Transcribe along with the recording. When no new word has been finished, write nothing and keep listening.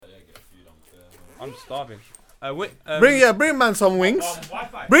I'm starving. Bring man some wings.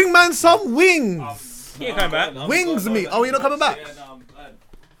 Bring man some wings. He ain't coming back. Wings me. Oh, you're not coming back?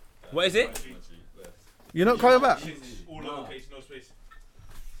 What is it? You're not coming back? All lowercase, no space.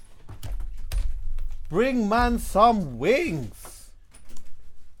 Bring man some wings.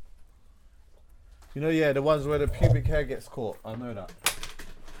 You know, yeah, the ones where the pubic hair gets caught. I know that.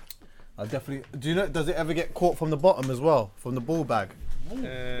 I definitely. Do you know? Does it ever get caught from the bottom as well, from the ball bag?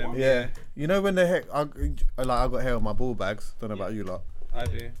 Yeah. You know when the hair, I got hair on my ball bags. Don't know about you lot. I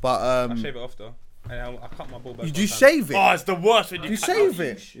do. But I shave it off though. I cut my ball bag. You shave it? Oh, it's the worst when you shave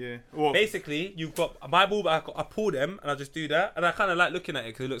it. Yeah. Well, basically, you've got my ball bag. I pull them and I just do that, and I kind of like looking at it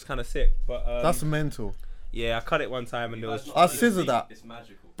because it looks kind of sick. But that's mental. Yeah, I cut it one time and it was. I scissored that. It's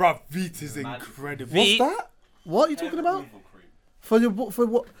magical. Bruv, Veet is incredible. What's that? What are you talking about? For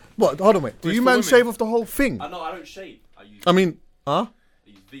what? What? Hold on, wait. Do you man shave off the whole thing? No, I don't shave. I use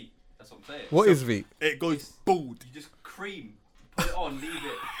Veet. That's what I'm saying. What is Veet? It goes bald. You just cream, put it on, leave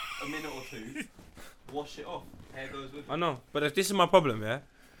it a minute or two, wash it off. Hair goes with it. I know, but if this is my problem, yeah.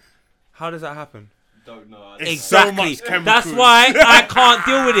 How does that happen? Don't know. Exactly. That's why I can't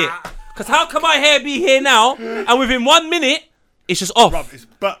deal with it. Cause how can my hair be here now and within 1 minute it's just off?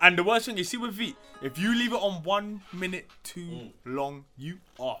 Bruv, and the worst thing you see with Veet, if you leave it on 1 minute too long, you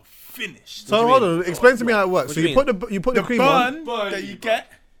are finished. So hold on, explain to me how it works. So you put the cream on. Burn that you get.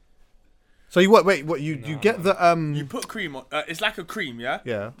 So you you get the You put cream on. It's like a cream, yeah.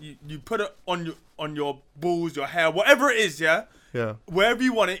 Yeah. You put it on your balls, your hair, whatever it is, yeah. Yeah. Wherever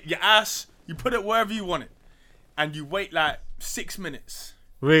you want it, your ass. You put it wherever you want it, and you wait like 6 minutes.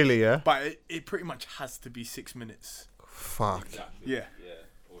 Really, yeah. But it pretty much has to be 6 minutes. Fuck. Yeah.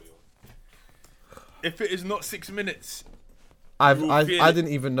 If it is not 6 minutes, I didn't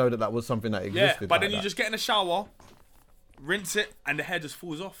even know that was something that existed. Yeah, but then you just get in the shower, rinse it, and the hair just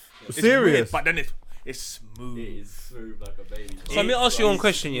falls off. It's serious? Weird, but then it's smooth. It is smooth like a baby. So let me ask you one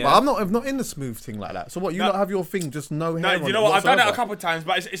question, yeah. But I'm not in the smooth thing like that. So what? You not have your thing, just no hair. No, you know what? I've done that a couple of times,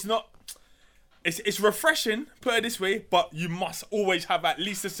 but it's not. It's refreshing. Put it this way, but you must always have at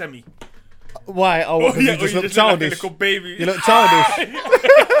least a semi. Why? Oh, you just look childish. Like a little baby. You look childish.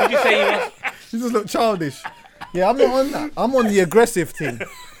 Did you say you must? You just look childish. Yeah, I'm not on that. I'm on the aggressive thing.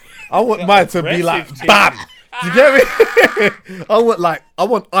 I want mine to be like bam. Do you get me? I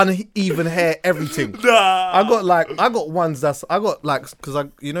want uneven hair, everything. Nah. I got ones because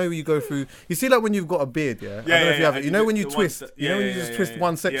you go through. You see, like when you've got a beard, yeah. I don't know if you have it. You know when you twist. You know when you just twist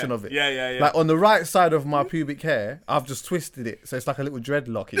one section of it. Yeah. Like on the right side of my pubic hair, I've just twisted it, so it's like a little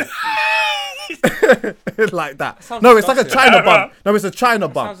dreadlock. Like that. No, it's like a China bump. No, it's a China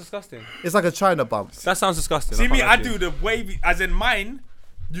bump. Sounds disgusting. It's like a China bump. That sounds disgusting. See me, I do the wavy. As in mine,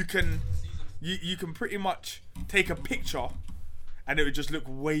 you can pretty much take a picture, and it would just look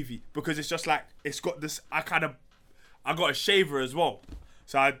wavy because it's just like it's got this. I got a shaver as well,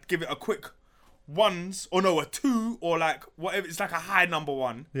 so I'd give it a quick a 2 or like whatever. It's like a high number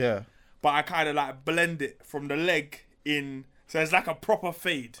 1. Yeah. But I kind of like blend it from the leg in. So it's like a proper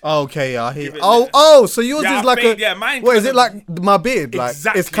fade. Okay, yeah, I hear. So yours is like fade, mine. What is it like? My beard, like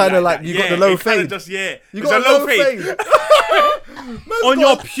exactly it's kind of like you got the low fade. Just you it's got a low fade. On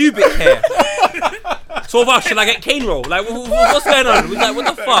your pubic hair. So should I get cane roll? Like what's going on? Like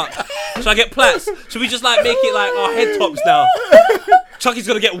what the fuck? Should I get plaits? Should we just like make it like our head tops now? Chucky's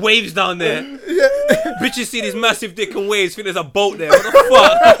gonna get waves down there. Yeah. Bitches see this massive dick and waves, think there's a boat there. What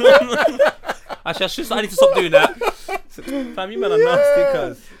the fuck? Actually, I need to stop doing that. Fam, you men are nasty,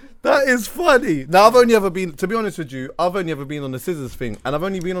 cuz. That is funny. Now, I've only ever been, to be honest with you, on the scissors thing. And I've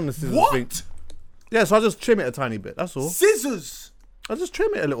only been on the scissors thing. Yeah, so I just trim it a tiny bit, that's all. Scissors? I just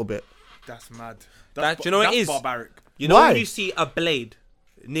trim it a little bit. That's mad. Do you know what it is? Barbaric. You know when you see a blade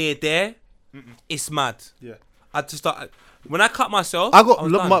near there, it's mad. Yeah. When I cut myself, I'm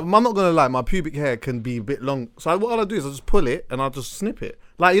not gonna lie, my pubic hair can be a bit long. So what I'll do is I'll just pull it and I'll just snip it.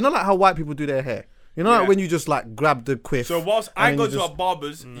 Like, you know, like how white people do their hair. You know, like when you just like grab the quiff. So whilst I go to a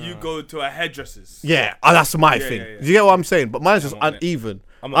barber's, you go to a hairdresser's. Yeah, that's my thing. Do you get what I'm saying? But mine's just uneven.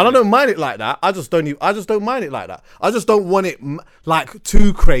 And I don't mind it like that. I just don't mind it like that. I just don't want it like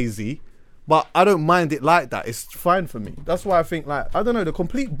too crazy. But I don't mind it like that. It's fine for me. That's why I think, like, I don't know, the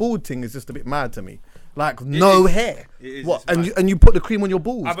complete bald thing is just a bit mad to me. Like, no hair. It is. What? And you put the cream on your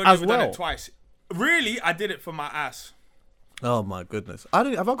balls I've as only well. done it twice. Really, I did it for my ass. Oh my goodness!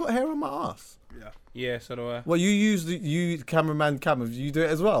 Have I got hair on my ass? Yeah, so do I. Well, you cameraman cameras. You do it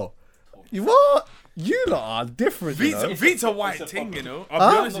as well. You what? You lot are different. Veet's a white thing, you know. I'm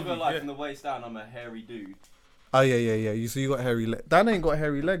not gonna lie, from the waist down, I'm a hairy dude. Oh yeah. So you got hairy legs. Dan ain't got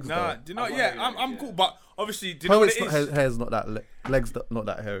hairy legs. Nah, though. do you know? Yeah, I'm cool, but obviously, do you know what Poet's it is? hair's not that legs not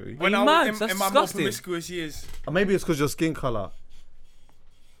that hairy. When you I mad? was That's in my more disgusting. promiscuous years, Or maybe it's because your skin color.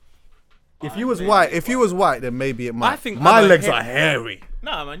 If you was white, then maybe it might. I think my I'm a legs hair- are hairy.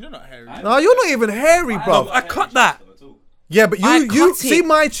 nah, man, you're not hairy. No, you're not even hairy, bro. I cut that. Yeah, but I you cut see it.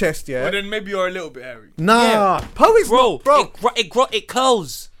 my chest, yeah. Well, then maybe you're a little bit hairy. Nah, Poet's Bro, not, bro. it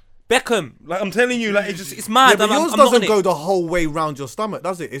curls. Beckham. Like, I'm telling you, like, it's mad. Yeah, but yours I'm not doesn't on go it. the whole way round your stomach,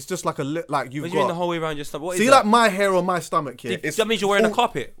 does it? It's just like like you've What do you mean the got. whole way around your stomach? What See, is like that? my hair on my stomach, yeah. That means you're wearing a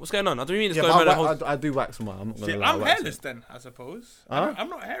carpet. What's going on? I don't mean it's Yeah, going but around the whole... I do wax mine. I'm not gonna See, lie. I I'm wax hairless it. then, I suppose. Huh? I'm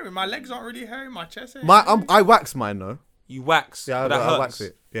not hairy. My legs aren't really hairy. My chest hairy. I wax mine though. You wax. Yeah, but that I hurts. wax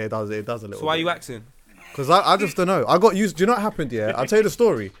it. Yeah, it does a little. So why are bit. you waxing? Because I just don't know. I got used. Do you know what happened? Yeah, I'll tell you the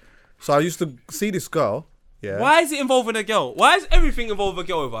story. So I used to see this girl. Yeah. Why is it involving a girl? Why is everything involving a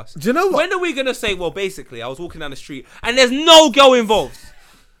girl with us? Do you know what? When are we going to say, well, basically, I was walking down the street and there's no girl involved?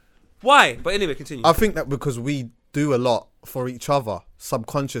 Why? But anyway, continue. I think that because we do a lot for each other,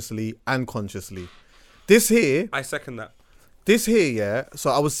 subconsciously and consciously. This here, I second that. yeah.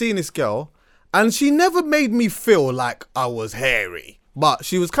 So I was seeing this girl, and she never made me feel like I was hairy. But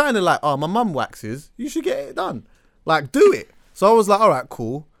she was kind of like, oh, my mum waxes. You should get it done. Like, do it. So I was like, all right,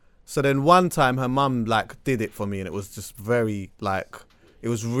 cool. So then one time her mum like did it for me, and it was just very like, it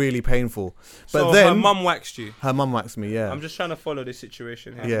was really painful. But So then her mum waxed you. her mum waxed me, yeah. I'm just trying to follow this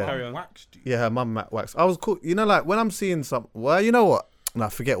situation here. Yeah. Carry on. Waxed you. Yeah, her mum waxed. I was cool. You know, like when I'm seeing some, well, you know what? Nah,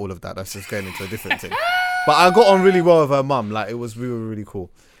 forget all of that. That's just going into a different thing. But I got on really well with her mum. Like it was really, really cool.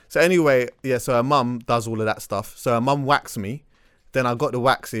 So anyway, yeah. So her mum does all of that stuff. So her mum waxed me. Then I got the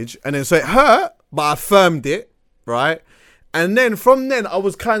waxage, and then so it hurt, but I firmed it, right? And then from then I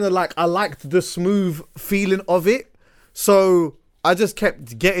was kind of like I liked the smooth feeling of it. So I just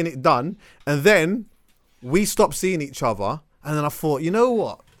kept getting it done, and then we stopped seeing each other. And then I thought, you know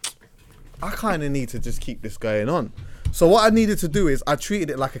what? I kind of need to just keep this going on. So what I needed to do is I treated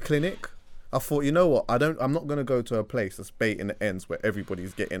it like a clinic. I thought, you know what? I'm not gonna go to a place that's baiting the ends where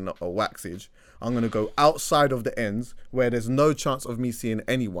everybody's getting a waxage. I'm gonna go outside of the ends where there's no chance of me seeing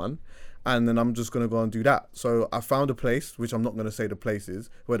anyone, and then I'm just gonna go and do that. So I found a place, which I'm not gonna say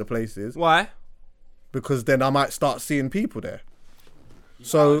where the place is, Why? because then I might start seeing people there.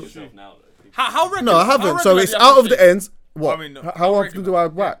 So How regular? no, I haven't. So it's out of the ends. What? I mean, how how often regular? do I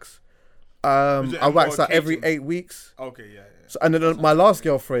wax? Is it I wax more like every occasions? 8 weeks. Okay, yeah. So, and then my last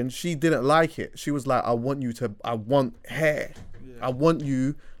girlfriend, she didn't like it. She was like, I want hair. I want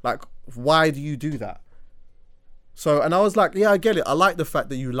you, like, why do you do that? So, and I was like, yeah, I get it. I like the fact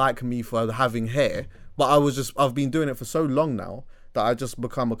that you like me for having hair, but I've been doing it for so long now that I just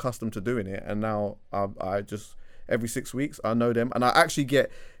become accustomed to doing it. And now I just, every 6 weeks, I know them. And I actually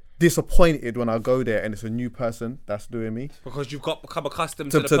get disappointed when I go there and it's a new person that's doing me. Because you've become accustomed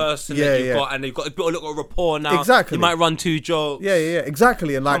to the To- person yeah, that you've yeah. got, and you've got a bit of little rapport now. Exactly. You might run 2 jokes. Yeah,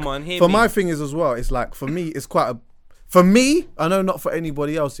 exactly. And like, Come on, hear for me. my thing is as well, it's like, for me, it's quite for me, I know not for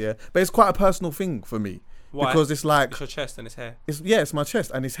anybody else, yeah, but it's quite a personal thing for me. Why? Because it's like, It's your chest and it's hair. it's my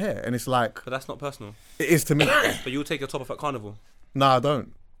chest and it's hair. And it's like, But that's not personal. it is to me. But you'll take your top off at carnival. Nah, I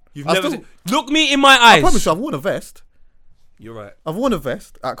don't. You've I never still- seen... Look me in my eyes. I promise you, I've worn a vest. You're right. I've worn a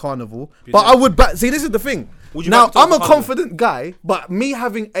vest at carnival, You but never- I would see, this is the thing. Would you Now, back it up I'm a for carnival? confident guy, but me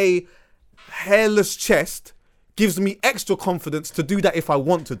having a hairless chest gives me extra confidence to do that if I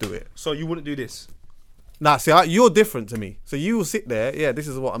want to do it. So you wouldn't do this? Nah, see, you're different to me. So you will sit there, yeah, this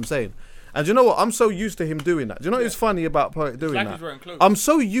is what I'm saying. And do you know what? I'm so used to him doing that. Do you know what's funny about Poet doing like that? he's wearing clothes. I'm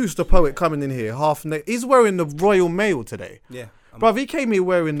so used to Poet coming in here half naked. He's wearing the Royal Mail today. Yeah. Bruv, he came here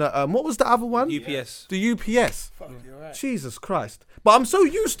wearing the, what was the other one? UPS. The UPS. Fuck, you're right. Jesus Christ. But I'm so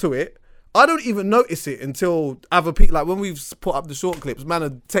used to it, I don't even notice it until other people, like when we've put up the short clips, man are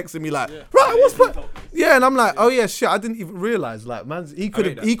texting me like, right, what's that? Yeah, and I'm like, oh yeah, shit, I didn't even realise. Like, man, he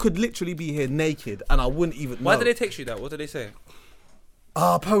could literally be here naked and I wouldn't even know. Why did they text you that? What did they say?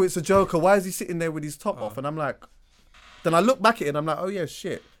 Poet's a joker. Why is he sitting there with his top off? And I'm like, then I look back at it and I'm like, oh yeah,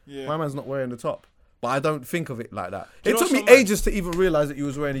 shit. Yeah. My man's not wearing the top. But I don't think of it like that. you It know took me what's so mad? ages to even realise that he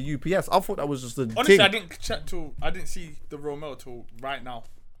was wearing a UPS. I thought that was just a Honestly, thing. I didn't check I didn't see the Romeo till right now.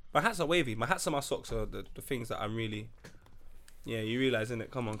 My hats are wavy. My hats and my socks are the things that I'm really... Yeah, you realise, innit?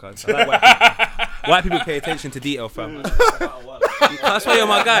 Come on, cuz. I like white people. White people pay attention to detail, fam. That's why you're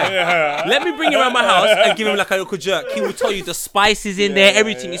my guy. Let me bring you around my house and give him like a little jerk. He will tell you the spices in there,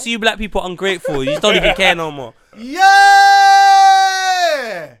 everything. You see, you black people ungrateful. You just don't even care no more.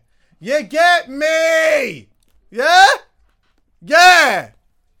 Yeah! You get me! Yeah? Yeah!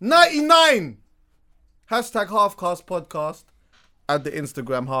 99! Hashtag Halfcast Podcast. Add the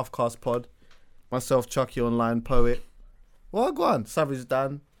Instagram Halfcast Pod. Myself, Chucky Online Poet. Well, go on. Savage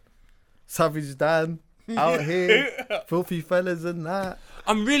Dan. out here, filthy fellas and that.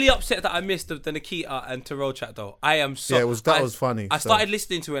 I'm really upset that I missed the Nikita and Terrell chat though. I am so. Yeah, that was funny. I started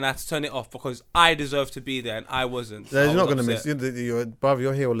listening to it and I had to turn it off because I deserved to be there and I wasn't. Yeah, you're not gonna miss. Brother,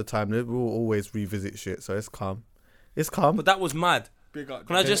 you're here all the time. We'll always revisit shit, so it's calm. It's calm. But that was mad. Big up.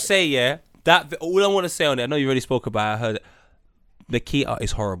 Can I just say, yeah, that all I want to say on it. I know you already spoke about it. I heard it. Nikita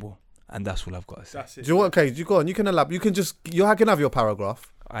is horrible, and that's all I've got to say. That's it. Do you know what? Okay, you go on. You can elaborate. You can just. You can have your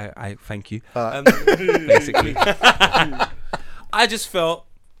paragraph. I thank you. Basically, I just felt.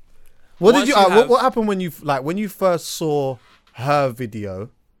 What did you? What happened when you first saw her video?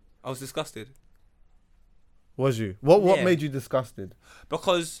 I was disgusted. Was you? What Yeah. made you disgusted?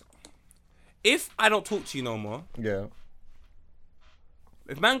 Because if I don't talk to you no more, Yeah.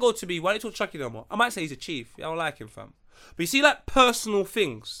 if man go to me, why don't you talk to Chucky no more? I might say he's a chief. I don't like him, fam. But you see, like personal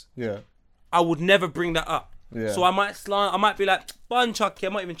things, Yeah. I would never bring that up. Yeah. So I might be like, bun Chucky,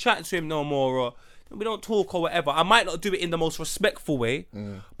 I'm not even chatting to him no more, or we don't talk or whatever. I might not do it in the most respectful way,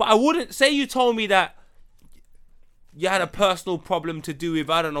 but I wouldn't say you told me that you had a personal problem to do with,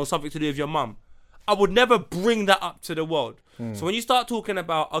 I don't know, something to do with your mum. I would never bring that up to the world. So when you start talking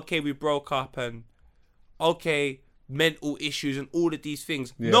about, okay, we broke up and, okay, mental issues and all of these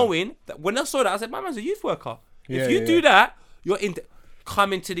things, knowing that when I saw that, I said, my man's a youth worker. If you do that, you're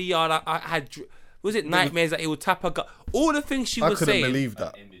come into the yard. I had, was it nightmares that he would tap her gut? All the things she was saying. I couldn't believe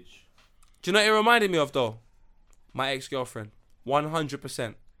that. Do you know what it reminded me of though? My ex-girlfriend.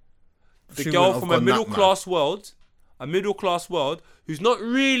 100%. The girl from a middle class world who's not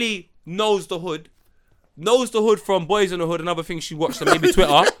really knows the hood from Boys in the Hood and other things she watched and maybe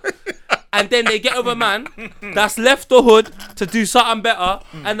Twitter. And then they get with a man that's left the hood to do something better.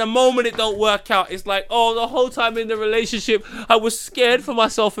 And the moment it don't work out, it's like, oh, the whole time in the relationship, I was scared for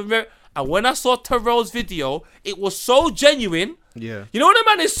myself. And when I saw Terrell's video, it was so genuine. Yeah. You know when a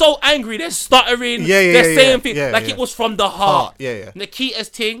man is so angry, they're stuttering, they're saying things. It was from the heart. Yeah. Nikita's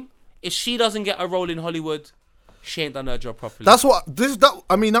thing, if she doesn't get a role in Hollywood, she ain't done her job properly. That's what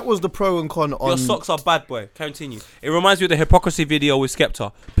that was the pro and con on. Your socks are bad, boy. Continue. It reminds me of the hypocrisy video with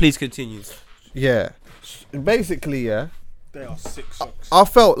Skepta. Please continue. Yeah. Basically, yeah. They are sick socks. I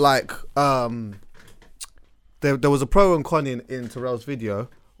felt like there was a pro and con in Terrell's video,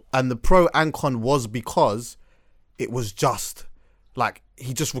 and the pro and con was because it was just like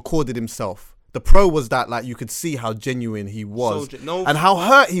he just recorded himself. The pro was that like you could see how genuine he was and how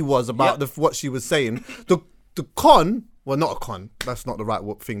hurt he was about what she was saying. The con, well, not a con. That's not the right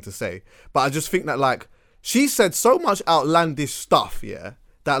thing to say. But I just think that like she said so much outlandish stuff, yeah,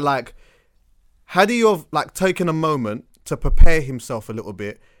 that like had he have like taken a moment to prepare himself a little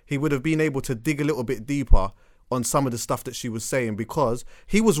bit, he would have been able to dig a little bit deeper on some of the stuff that she was saying, because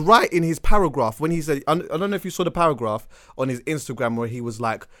he was right in his paragraph when he said, I don't know if you saw the paragraph on his Instagram where he was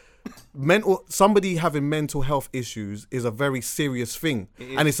like, somebody having mental health issues is a very serious thing,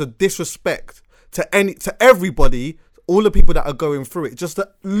 and it's a disrespect to everybody, all the people that are going through it, just to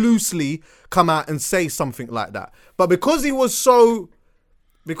loosely come out and say something like that. But because he was so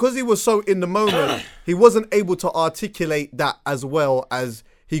in the moment, he wasn't able to articulate that as well as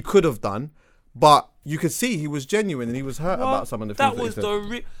he could have done. But you could see he was genuine and he was hurt about some of the things that was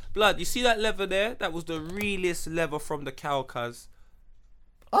the blood. You see that leather there? That was the realest leather from the cow, cuz.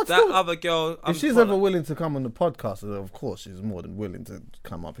 Other girl, if she's ever willing to come on the podcast, of course she's more than willing to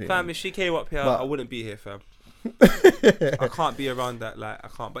come up here. Fam, if she came up here, I wouldn't be here, fam. I can't be around that, like I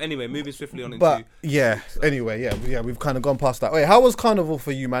can't. But anyway, moving swiftly on into. But anyway, we've kind of gone past that. Wait, how was Carnival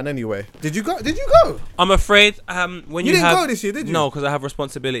for you, man? Anyway, did you go? I'm afraid when you didn't go this year, did you? No, because I have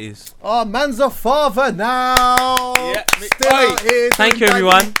responsibilities. Oh, man's a father now. Yeah, still out here. Thank you, daddy.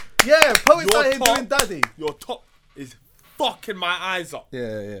 everyone. Yeah, poets out here doing daddy. Your top is fucking my eyes up.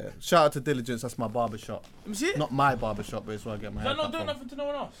 Yeah. Shout out to Diligence. That's my barbershop. See it? Not my barbershop, but it's where I get my hair. I'm not doing nothing to no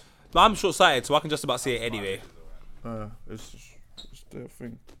one else. But I'm short-sighted, so I can just about see it anyway. It's the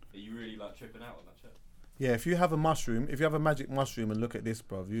thing. Are you really like tripping out on that shit? Yeah, if you have a magic mushroom and look at this,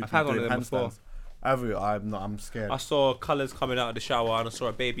 bro. I've had one of them before. I'm scared. I saw colours coming out of the shower and I saw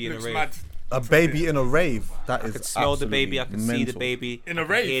a baby in a rave. Mad. A baby in a rave. That is I could smell the baby, I could see the baby. In a I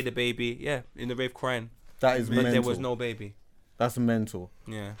could rave? hear the baby. Yeah, in the rave crying. That is And mental. there was no baby. That's mental.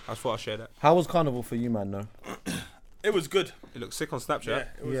 Yeah, I just thought I'd share that. How was Carnival for you, man? Though It was good. It looked sick on Snapchat. Yeah,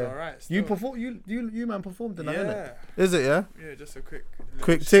 it was alright. You man performed in that, Yeah. innit? Is it? Yeah. Yeah, just a quick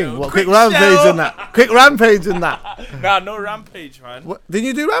Thing. What? Quick shell. rampage in that. Quick rampage in that. Nah, no rampage, man. What? Didn't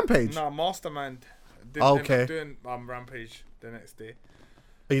you do rampage? Nah, Mastermind. Didn't Okay. end up doing rampage the next day.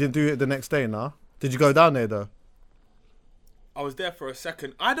 You didn't do it the next day, nah? Did you go down there though? I was there for a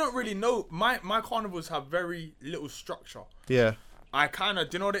second. I don't really know. My carnivals have very little structure. Yeah. I kind of,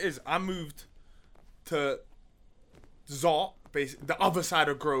 do you know what it is? I moved to Zart, the other side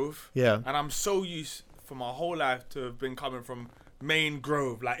of Grove. Yeah. And I'm so used for my whole life to have been coming from main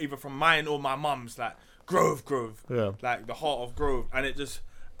Grove, like either from mine or my mum's, like Grove. Yeah. Like the heart of Grove. And it just,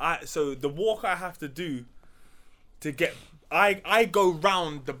 so the walk I have to do to get, I go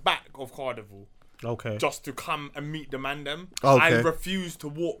round the back of Carnival. Okay. Just to come and meet the man them. Okay. I refuse to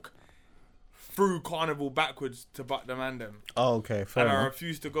walk through Carnival backwards to butt the man them. Oh, okay, fair And I enough.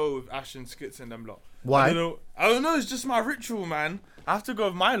 refuse to go with Ash and Skits and them lot. Why? I don't know, it's just my ritual, man. I have to go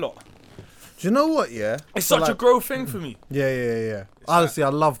with my lot. Do you know what, yeah? It's So, such a like- growth thing for me. Yeah. Honestly, I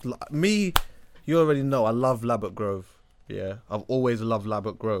love me. You already know I love Labatt Grove. Yeah, I've always loved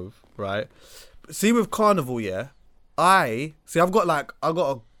Labatt Grove. Right. See, with Carnival, yeah, I've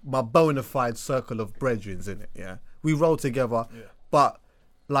got my bona fide circle of brethrens in it. Yeah, we roll together, but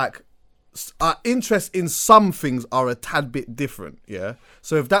like our interests in some things are a tad bit different. Yeah.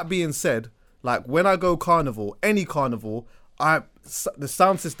 So with that being said, like when I go Carnival, any Carnival, the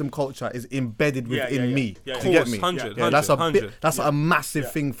sound system culture is embedded within me. Yeah, Do you get me? 100, Yeah, that's a 100. bit, that's a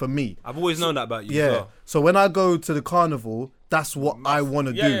massive thing for me. I've always known that about you. Yeah. As well. So when I go to the Carnival, that's what I want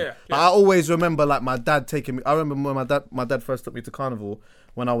to do. yeah. Like, I always remember like my dad taking me. I remember when my dad first took me to Carnival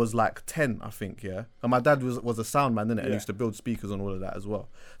when I was like 10, I think. Yeah. And my dad was a sound man, didn't it? And used to build speakers and all of that as well.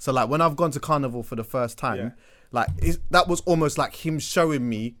 So like when I've gone to Carnival for the first time, like that was almost like him showing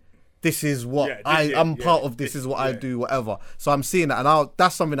me. This is what I'm part of. This is what I do. Whatever. So I'm seeing that, and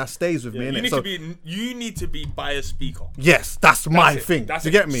that's something that stays with me. You need to be by a speaker. Yes, that's my thing. That's Do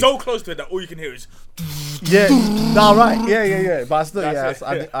you get me? So close to it that all you can hear is. Yeah. All right. Yeah. But I still, That's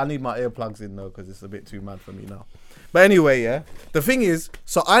it. I need my earplugs in though because it's a bit too mad for me now. But anyway, yeah. The thing is,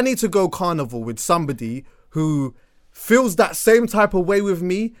 so I need to go Carnival with somebody who feels that same type of way with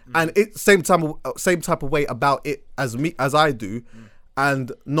me, and same type of way about it as I do,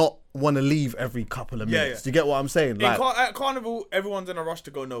 and not want to leave every couple of minutes. Do you get what I'm saying? Like, At Carnival, everyone's in a rush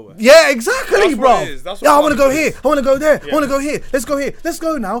to go nowhere. yeah, exactly, That's bro. what it is. That's what Yeah, I want to go Carnival here. is. I want to go there. I want to go here. Let's go here. Let's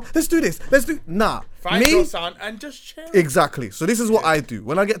go now. Let's do this. Nah. Find your sound and just chill. Exactly. So this is what I do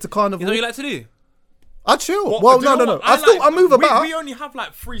when I get to Carnival. You know what you like to do? I chill. Well, Well, do you know no. what? I move about. We only have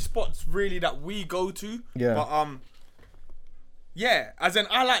like 3 spots really that we go to. Yeah. But yeah. As in,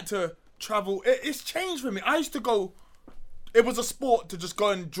 I like to travel. It's changed for me. I used to go. It was a sport to just go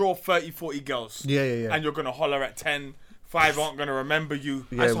and draw 30, 40 girls. Yeah. And you're gonna holler at 10. 5 aren't gonna remember you.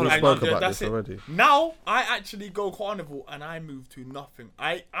 Yeah, we spoke about this already. Now I actually go Carnival and I move to nothing.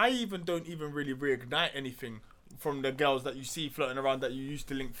 I even don't even really reignite anything from the girls that you see floating around that you used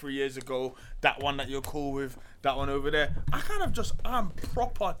to link 3 years ago. That one that you're cool with. That one over there. I'm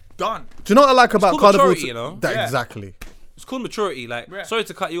proper done. Do you know what I like about called Carnival? maturity, you know? That, Yeah. Exactly. It's called maturity. Like, sorry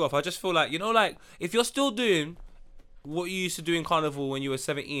to cut you off. I just feel like, like if you're still doing what you used to do in Carnival when you were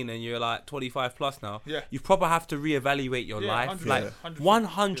 17 and you're like 25 plus now, you proper have to reevaluate your life. 100%. Like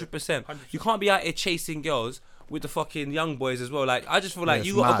 100%. You can't be out here chasing girls with the fucking young boys as well. Like, I just feel like it's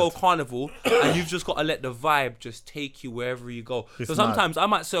you gotta mad. go Carnival and you've just gotta let the vibe just take you wherever you go. It's So sometimes I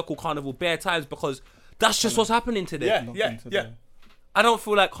might circle Carnival bare times because that's just what's happening today. Yeah. I don't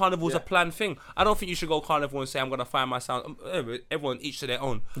feel like Carnival's a planned thing. I don't think you should go Carnival and say, I'm going to find my sound. Everyone each to their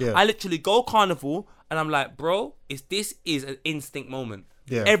own. Yeah. I literally go Carnival and I'm like, bro, this is an instinct moment.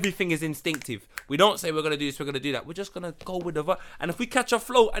 Yeah. Everything is instinctive. We don't say we're going to do this, we're going to do that. We're just going to go with the vibe. And if we catch a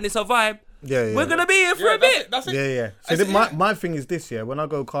flow and it's a vibe, we're going to be here for a bit. That's it. Yeah. So my thing is this, yeah. When I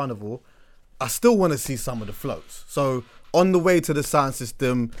go Carnival, I still want to see some of the floats. So on the way to the sound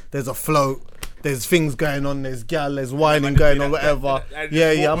system, there's a float. There's things going on. There's gal. There's whining going on. Whatever.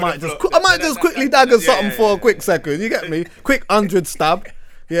 Yeah. I might just quickly dagger something for a quick second. You get me? Quick 100 stab.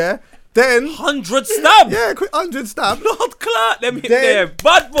 Yeah. Then 100 stab. yeah, quick 100 stab. Lord Clark, let me hit Then- there.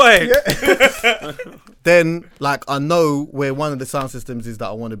 Bad boy. Then like I know where one of the sound systems is that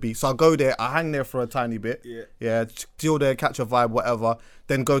I want to be. So I go there. I hang there for a tiny bit. Yeah. Chill there, catch a vibe, whatever.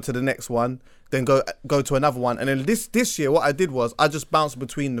 Then go to the next one. Then go to another one, and then this year what I did was I just bounced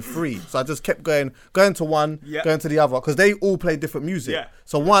between the 3. So I just kept going to one, going to the other, because they all play different music. Yeah.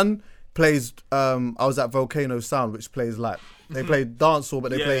 So one plays I was at Volcano Sound, which plays like they play dancehall,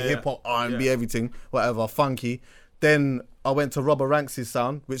 but they play hip hop, R&B, everything, whatever, funky. Then I went to Robert Ranks'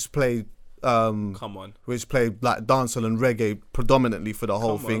 Sound, which played Come on. which played like dancehall and reggae predominantly for the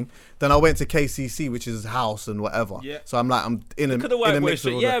whole thing. Then I went to KCC, which is house and whatever. Yeah. So I'm in a Look at the white boy mix of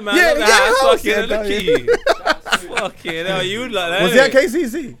shit. all Yeah, that. man. Yeah, look at house, that. Fucking yeah, look no, at you. Fucking hell, you would like that. Was he at innit?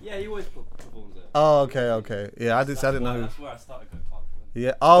 KCC? Yeah, he always performs there. Oh, okay. Yeah, I didn't know. That's where I started going Carnival.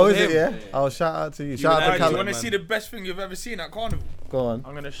 Yeah. Oh, Was is it? him? Yeah. Oh, shout out to you. Shout out to Do you Callum. want to see the best thing you've ever seen at Carnival? Go on.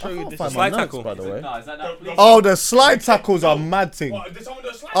 I'm gonna show I you can't this. find my Slide notes, tackle. by the way. No, is that that police? Oh, the slide tackles are mad thing. What, did someone do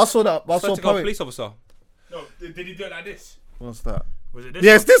a slide? I saw that. I Supposed saw to go poet. police officer. No, did he do it like this? What's that? Was it this?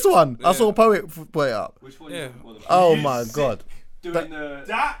 Yes, this one. I saw poet put it up. Which one? Yeah. Oh You my sick. god. Doing the.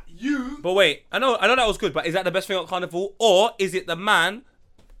 That you. But wait, I know that was good, but is that the best thing at Carnival? Or is it the man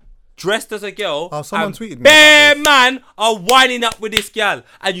dressed as a girl? Oh, someone and tweeted me bare about this. man are winding up with this gal.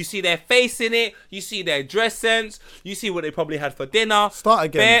 And you see their face in it, you see their dress sense, you see what they probably had for dinner. Start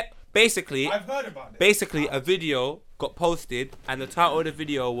again. I've heard about it. Basically, a video got posted, and the title of the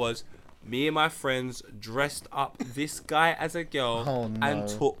video was "Me and my friends dressed up this guy as a girl Oh, no. and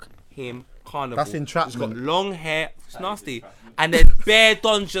took him carnival." That's He's entrapment. got long hair. It's nasty. And then bare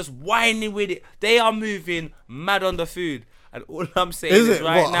dons just whining with it. They are moving mad on the food. And all I'm saying Is is, it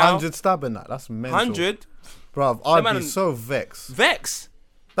right what now, 100 stabbing that? That's mental. 100 Bruv, I'd man- be so vexed. vex.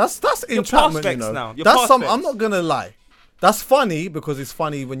 That's past entrapment, you vex know. now. You're That's past some. vex. I'm not gonna lie. That's funny because it's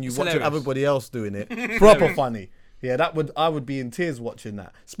funny when you watch hilarious. everybody else doing it. Proper funny. Yeah, I would be in tears watching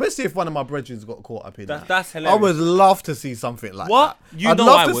that. Especially if one of my brethren got caught up in that. That's I hilarious. would love to see something like What? that. You I'd know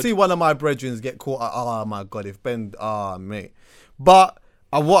love I to would. see one of my brethren get caught up. Oh my god, if Ben, mate. But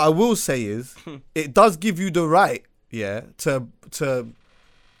what I will say is, it does give you the right, yeah, to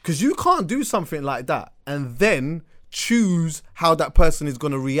because you can't do something like that and then choose how that person is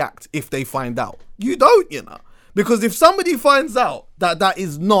going to react if they find out. You don't, you know. Because if somebody finds out that that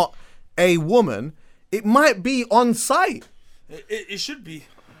is not a woman, it might be on site. It should be.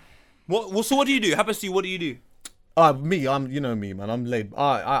 So what do you do? Happens to you, what do you do? You know me, man. I'm laid.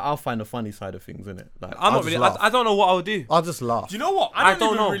 I'll find the funny side of things, innit? Like, I'm I'll not just really. laugh. I don't know what I would do. I'll just laugh. Do you know what? I I don't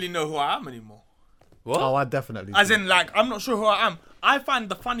don't know. really know who I am anymore. What? Oh, I definitely. As do. in, like, I'm not sure who I am. I find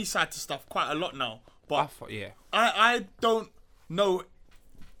the funny side to stuff quite a lot now. But Yeah. I don't know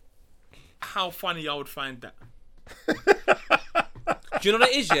how funny I would find that. Do you know what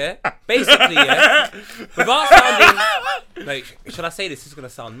it is, yeah? Basically, yeah. Without sounding like, should I say this? This is gonna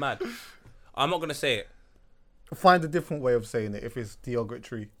sound mad. I'm not gonna say it. Find a different way of saying it if it's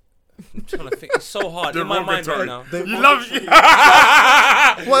derogatory. I'm just gonna think. It's so hard in my mind right now. You love it.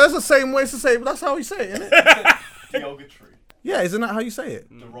 Well, that's the same way to say it, but that's how you say it, isn't it? Derogatory. Yeah, isn't that how you say it?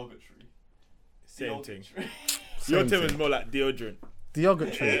 Derogatory. Same thing. Derogatory. Your Same term thing. is more like deodorant.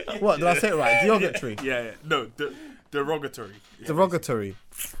 Derogatory. What, did I say it right? Derogatory. Yeah. No, derogatory. Yeah. Derogatory.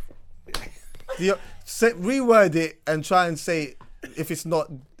 Reword it and try and say it if it's not.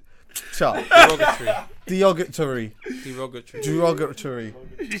 Derogatory. Derogatory. Derogatory. Derogatory.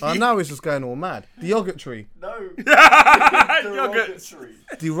 Now it's just going all mad. Derogatory. No. Yogurt. Derogatory.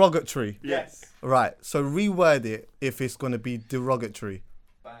 Derogatory. Yes. Right. So reword it if it's going to be derogatory.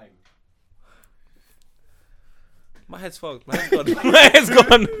 Bang. My head's fogged. My head's gone. My head's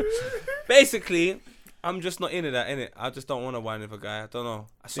gone. Basically, I'm just not into that, innit? I just don't want to whine with a guy. I don't know.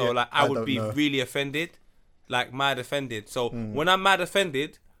 So, Yeah, like, I would don't be know. really offended. Like, mad offended. So, when I'm mad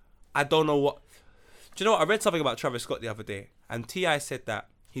offended, I don't know what... Do you know what? I read something about Travis Scott the other day. And T.I. said that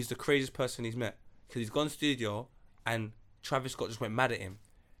he's the craziest person he's met. Because he's gone studio and Travis Scott just went mad at him.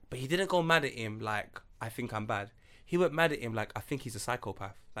 But he didn't go mad at him like, I think I'm bad. He went mad at him like, I think he's a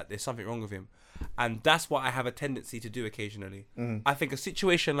psychopath. Like, there's something wrong with him. And that's what I have a tendency to do occasionally. I think a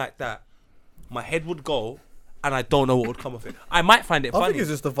situation like that, my head would go and I don't know what would come of it. I might find it I funny. think it's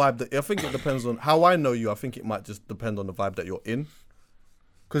just the vibe that I think it depends on how I know you. I think it might just depend on the vibe that you're in.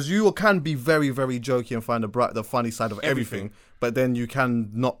 Because you can be very, very jokey and find the funny side of everything, but then you can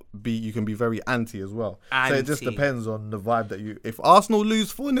be very anti as well. So it just Anti. depends on the vibe that you. If Arsenal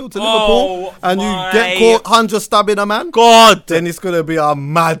lose 4-0 to Oh, Liverpool and you my get caught 100 stabbing a man, God, then it's gonna be a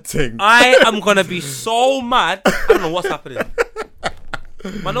mad thing. I am gonna be so mad. I don't know what's happening.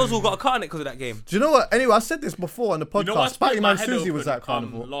 My nose all got a cut on it because of that game. Do you know what? Anyway, I said this before on the You know what? podcast. Spatty Man Susie was at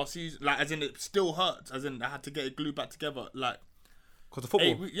Carnival. last season. Like, as in, it still hurts. As in, I had to get it glued back together. Like, Because of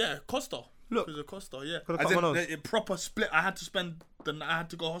football. Costa. Look. Because of Costa, yeah. Could've As cut in, my nose. the proper split. I had to spend the night. I had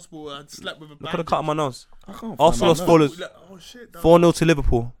to go to hospital. I slept with a Could have bandage. cut on my nose. I can't Arsenal find my notes. spoilers. Like, oh shit. that- 4-0 to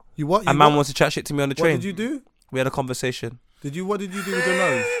Liverpool. You what? A You man what? wants to chat shit to me on the What train. did you do? We had a conversation. What did you do with your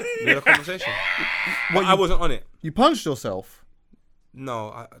nose? We had a conversation. What? I wasn't on it. You punched yourself.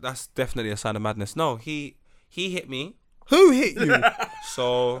 No, that's definitely a sign of madness. No, he hit me. Who hit you?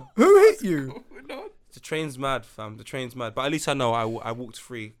 So Who hit you? the train's mad, fam. The train's mad. But at least I know I walked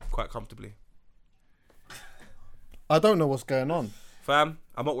free quite comfortably. I don't know what's going on. Fam,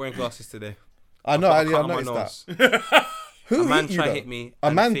 I'm not wearing glasses today. I know. Got a I cut on my noticed that. nose. Who A man hit you? tried to though? hit me. A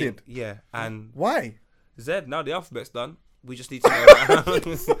and man think- did. Yeah, and Why? Zed. Now the alphabet's done. We just need to know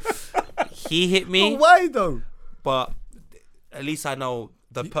that. He hit me, But why though? but at least I know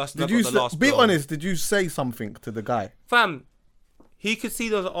the person that Did you got the last be blow. honest? Did you say something to the guy? Fam, He could see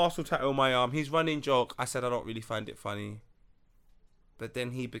there was an Arsenal tattoo on my arm. He's running joke. I said I don't really find it funny. But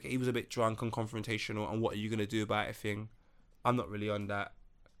then he was a bit drunk and confrontational. And what are you gonna do about it? Thing. I'm not really on that.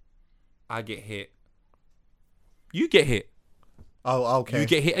 I get hit. You get hit. Oh, okay. You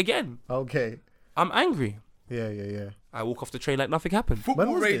get hit again. Okay. I'm angry. Yeah. I walk off the train like nothing happened.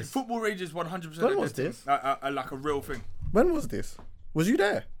 Football was rage. this? Football rage is 100%. When was this? Like a real thing. When was this? Was you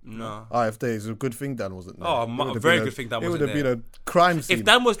there? No. If there's a good thing Dan wasn't there. Oh, It would have very been good thing Dan It would wasn't have there. been a crime scene. If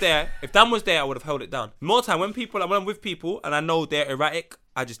Dan was there, I would have held it down. More time when I'm with people and I know they're erratic,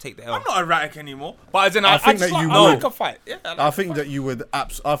 I just take the L. I'm not erratic anymore. But as in, I I think just that you I like would. a fight. Yeah, I think that you would.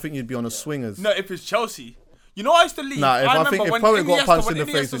 I think you'd be on a swingers. No, if it's Chelsea. You know, I used to leave. Nah, if I remember think if when Poet got Iniesta- punched when in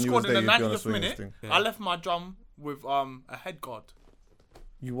the Iniesta face and you was scored in there, the you'd be on a 90th swingers minute, thing. I left my drum with a head guard.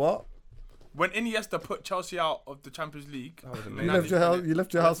 You what? When Iniesta put Chelsea out of the Champions League, You left your house. You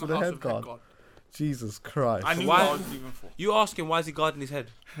left your house with a head guard. Jesus Christ! I knew Why? what I was leaving for. You asking why is he guarding his head?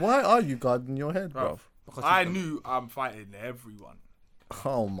 Why are you guarding your head, bro? Because I knew I'm fighting everyone.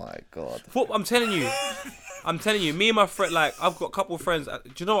 Oh my God! I'm telling you, me and my friend, like, I've got a couple of friends. Do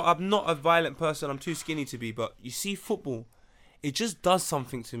you know what? I'm not a violent person. I'm too skinny to be. But you see, football, it just does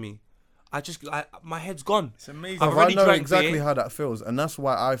something to me. My head's gone. It's amazing. I've I already know drank exactly beer. how that feels, and that's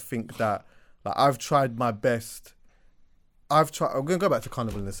why I think that I've tried my best. I'm gonna go back to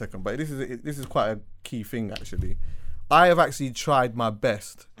carnival in a second, but this is quite a key thing actually. I have actually tried my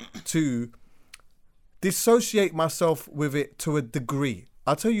best to dissociate myself with it to a degree.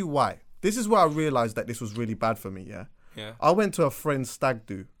 I'll tell you why. This is where I realised that this was really bad for me. Yeah. I went to a friend's stag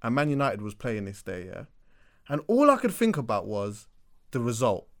do, and Man United was playing this day. Yeah, and all I could think about was the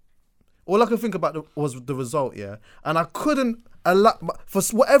result. All I could think about was the result. Yeah, and I couldn't allow, for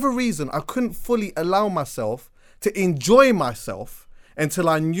whatever reason, I couldn't fully allow myself to enjoy myself until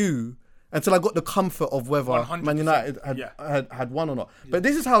I got the comfort of whether 100%, Man United had won or not. But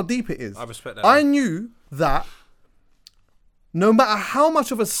this is how deep it is. I respect that. I knew that no matter how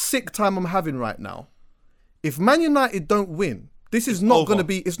much of a sick time I'm having right now, if Man United don't win, this is not going to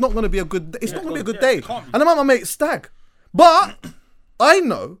be. It's not going to be a good. It's not going to be a good day. it can't be. And I'm at my mate's stag, but I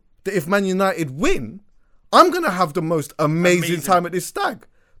know that if Man United win, I'm going to have the most amazing time at this stag.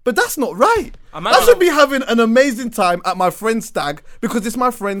 But that's not right. I should be having an amazing time at my friend's stag because it's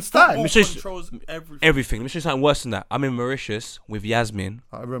my friend's stag. Football controls Everything. Let me show you something worse than that. I'm in Mauritius with Yasmin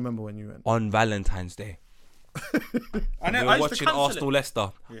I remember when you went. on Valentine's Day. And We I were used to watching cancel Arsenal it.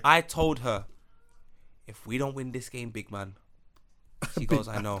 Leicester. I told her, if we don't win this game, big man. She goes,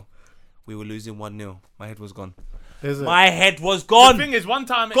 I know. We were losing 1-0. My head was gone. Is it? My head was gone. The thing is, one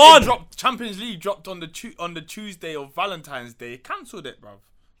time Gone. it dropped. Champions League dropped on the Tuesday of Valentine's Day. Cancelled it, bruv.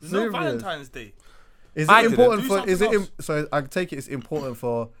 There's no Serious? Valentine's Day. Is I it didn't. important Do for? Is it something else. so? I take it it's important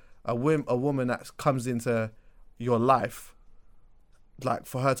for a woman that comes into your life, like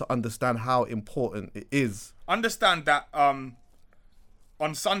for her to understand how important it is. Understand that on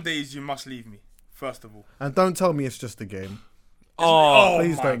Sundays you must leave me. First of all, And don't tell me it's just a game. Oh,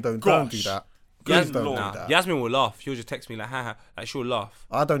 Please my don't do gosh. that. Please don't Yasmin, do that. Yasmin will laugh. She'll just text me like, haha. Like, she'll laugh.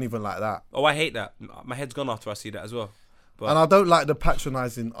 I don't even like that. Oh, I hate that. My head's gone after I see that as well. But And I don't like the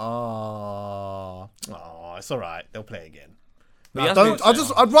patronising. It's all right. They'll play again. No, Yasmin-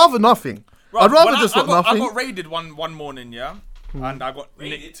 I'd rather nothing. I'd rather When just I got got, nothing. I got raided one morning, yeah, and I got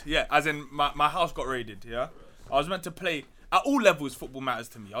nicked. Yeah, as in my house got raided. Yeah, I was meant to play at all levels. Football matters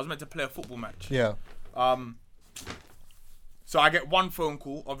to me. I was meant to play a football match. Yeah. So I get one phone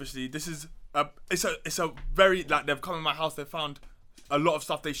call. Obviously, this is it's a very, like, they've come in my house. They found a lot of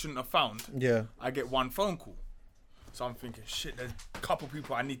stuff they shouldn't have found. Yeah. I get one phone call. So I'm thinking, shit, there's a couple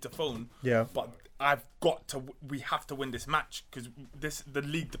people I need to phone. Yeah. But we have to win this match because the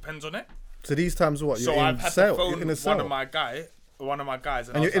league depends on it. So these times, what? You're So in I've had cell. to You're phone in a cell. one of my guys.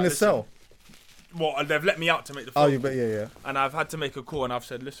 And I you're was in like, a cell. "Listen," well, they've let me out to make the phone Oh, you call. bet. Yeah. And I've had to make a call and I've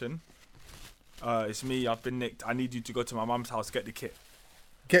said, listen, it's me, I've been nicked. I need you to go to my mum's house, get the kit.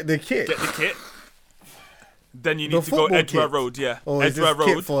 Get the kit. Get the kit. Then you The need to go football Edgware kit? Road, yeah. Or is Edgware this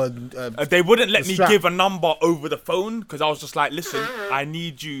kit Road. for? They wouldn't let the me strap? give a number over the phone because I was just like, listen, I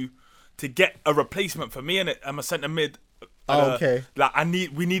need you to get a replacement for me, innit? I'm a centre mid. Oh, okay. Like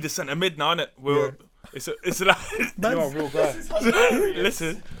we need a centre mid now, innit? It's like You're a real guy.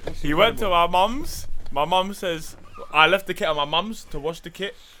 listen. He went to my mum's. My mum says I left the kit at my mum's to wash the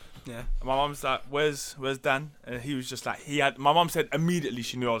kit. yeah. And my mum's like, where's Dan? And he was just like, my mum said immediately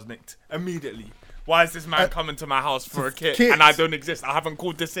she knew I was nicked. Immediately. Why is this man coming to my house for a kit kits. and I don't exist? I haven't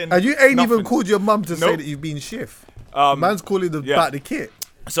called this in. And you ain't Nothing. even called your mum to say Nope. that you've been shift. Um, Man's calling yeah. about the kit.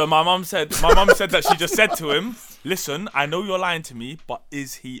 So my mum said that she just said to him, listen, I know you're lying to me, but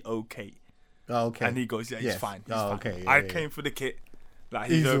is he okay? Oh, okay. And he goes, yeah, he's Yes. fine. He's Oh, fine. okay. I came for the kit. Like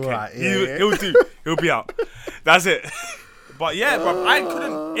he's He's okay. alright, yeah. He'll do. He'll be up. That's it. But yeah, bro, I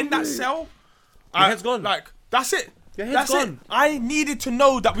couldn't in that cell. Your head's gone. Like that's it. Your head's That's gone. it. I needed to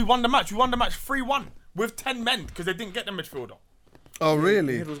know that we won the match. We won the match 3-1 with 10 men because they didn't get the midfielder. Oh, Your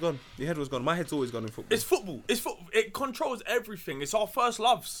really? head was gone. Your head was gone. My head's always gone in football. It's football. It's football. It controls everything. It's our first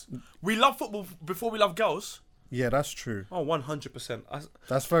loves. We love football before we love girls. Yeah, that's true. Oh, 100%.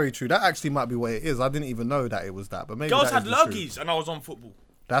 That's very true. That actually might be what it is. I didn't even know that it was that, but maybe Girls that had is the truth. lurgies and I was on football.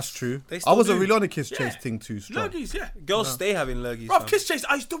 That's true. They I still wasn't do. really on a kiss Yeah. chase thing too strong. Lurgies, yeah. Girls stay having lurgies. Bro, fam. kiss chase.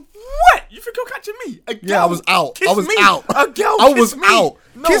 I used to what? You think you're catching me? A girl Yeah, I was out. kiss I was me. out. A girl I kiss was me. out.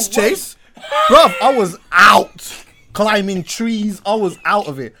 No Kiss way. chase, bruv. I was out. Climbing trees. I was out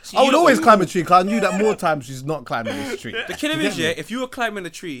of it. I would you- always climb a tree because I knew that more times she's not climbing this tree. The killer is, yeah, if you were climbing a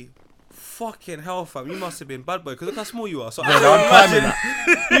tree, fucking hell, fam, you must have been bad boy because look how small you are. So Yeah, I I'm can climbing imagine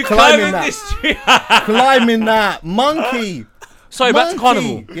that. you Climbing climbing that. this tree. Climbing that monkey. Sorry, back to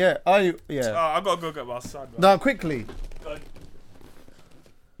Monkey. carnival. Yeah. Yeah. I gotta go get my son. Man. No, quickly.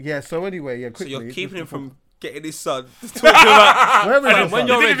 Yeah. So anyway, yeah. So Quickly. you're keeping him from getting his son. Talking about Where is your when son?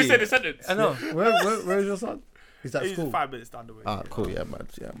 you're You didn't even ready. say the sentence. I know. Where is your son? He's at He's school. 5 minutes down the way. Ah, cool. Yeah, man.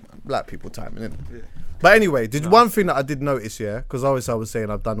 Black people timing in. Yeah. But anyway, one thing that I did notice, yeah, because obviously I was saying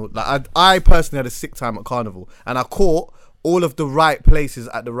I've done like I personally had a sick time at carnival, and I caught all of the right places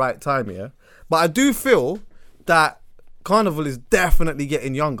at the right time, yeah. But I do feel that carnival is definitely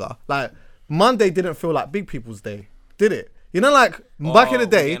getting younger. Like Monday didn't feel like big people's day, did it? You know, like back in the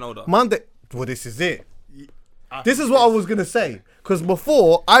we're day, getting older. Monday. Well, this is it. This is what I was gonna say. Because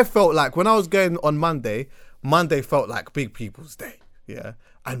before I felt like when I was going on Monday felt like big people's day, yeah,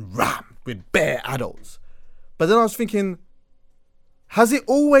 and ram with bare adults. But then I was thinking, has it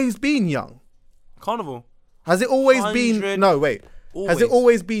always been young? Carnival. Has it always 100 been? No, wait. Has it always.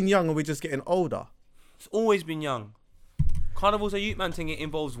 always been young, and we're just getting older? It's always been young. Carnival's a youth man thing. It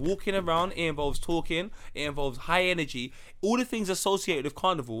involves walking around. It involves talking. It involves high energy. All the things associated with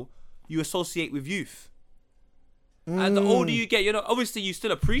carnival, you associate with youth. And the older you get, obviously you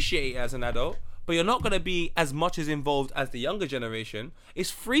still appreciate it as an adult, but you're not going to be as much as involved as the younger generation. It's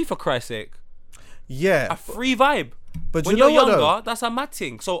free, for Christ's sake. Yeah, A free vibe. but When you know you're what, younger, though? that's a mad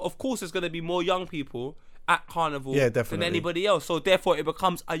thing. So, of course, there's going to be more young people at carnival Yeah, than definitely. anybody else. So, therefore, it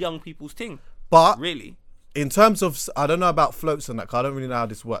becomes a young people's thing. But Really. in terms of, I don't know about floats and that, 'cause I don't really know how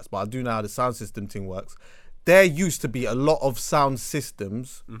this works, but I do know how the sound system thing works. There used to be a lot of sound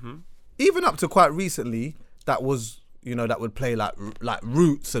systems, even up to quite recently, that was, that would play like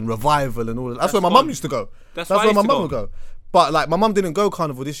Roots and Revival and all that. That's where my gone. mum used to go. That's That's where I where my used to mum would go. But like my mum didn't go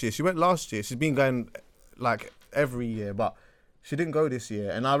carnival this year. She went last year. She's been going like every year, but she didn't go this year.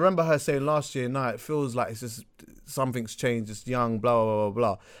 And I remember her saying last year, "No, it feels like it's just something's changed. It's young, blah blah blah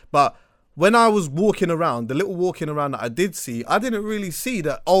blah." But when I was walking around, the little walking around that I did see, I didn't really see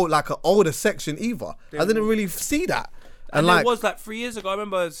the an older section either. I didn't really see that. And like, it was like 3 years ago. I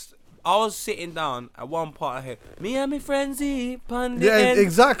remember I was sitting down at one part of here. Me and my friends eat pandi. Yeah,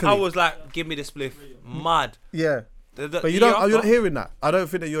 exactly. I was like, give me the spliff. Mad. yeah. The But you're year not after- hearing that. I don't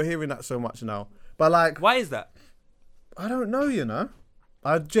think that you're hearing that so much now. But like, Why is that? I don't know,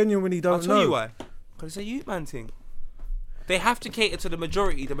 I genuinely don't I'll tell know. you why. Because it's a youth man thing. They have to cater to the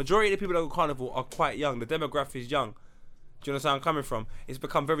majority. The majority of the people that go carnival are quite young. The demographic is young. Do you understand where I'm coming from? It's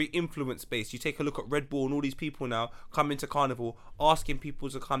become very influence based. You take a look at Red Bull and all these people now come into carnival asking people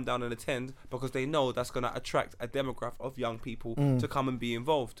to come down and attend because they know that's going to attract a demographic of young people to come and be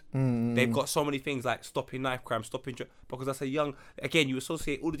involved. They've got so many things like stopping knife crime, because that's a young, again, you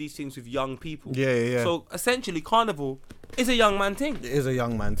associate all of these things with young people. Yeah. So essentially carnival is a young man thing. It is a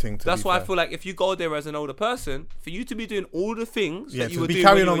young man thing. That's why I feel like if you go there as an older person, for you to be doing all the things that you to were be doing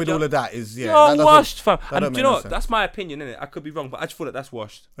carrying when on you with were all young, of that is that you're doesn't- washed, fam. that And don't do you make know no what? sense. That's my opinion, innit? I could be wrong, but I just feel that's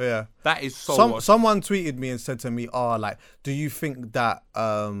washed. Yeah. That is so washed. Someone tweeted me and said to me, like, do you think that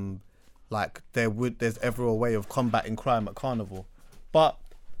like there's ever a way of combating crime at carnival? But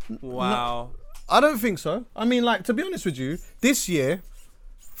Wow. I don't think so. I mean, like, to be honest with you, this year,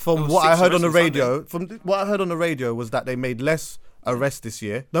 from was what I 6 heard on the arrests on radio, was that they made less arrests this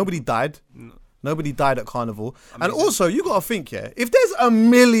year. Nobody died. Nobody died at carnival. And also, you got to think, yeah, if there's a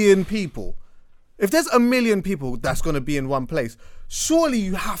million people that's going to be in one place, surely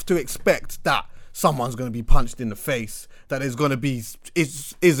you have to expect that someone's going to be punched in the face, that there's going to be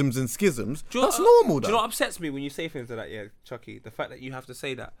isms and schisms. Do you know That's what- normal, Do you know though. what upsets me when you say things like that, yeah, Chucky? The fact that you have to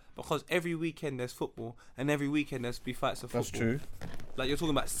say that. Because every weekend there's football, and every weekend there's be fights of football. That's true. Like, you're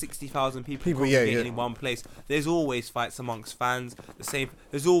talking about 60,000 people Yeah, congregating yeah. in one place. There's always fights amongst fans.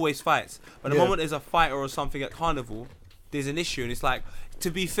 There's always fights. But the Yeah. moment there's a fight or something at carnival, there's an issue, and it's like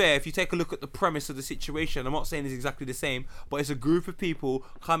to be fair, if you take a look at the premise of the situation, I'm not saying it's exactly the same, but it's a group of people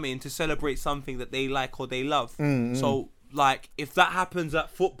coming to celebrate something that they like or they love. So, like, if that happens at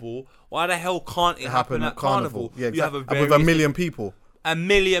football, why the hell can't it happen at carnival? Yeah, You have exactly. With a million people. A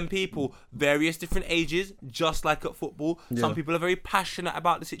million people, various different ages, just like at football. Some people are very passionate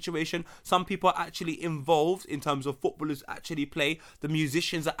about the situation. Some people are actually involved in terms of footballers actually play. The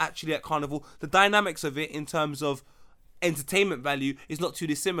musicians are actually at carnival. The dynamics of it in terms of entertainment value is not too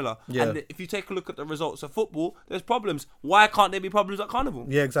dissimilar. Yeah. And if you take a look at the results of football, there's problems. Why can't there be problems at carnival?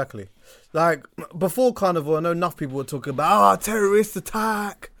 Yeah, exactly. Like, before carnival, I know enough people were talking about, terrorist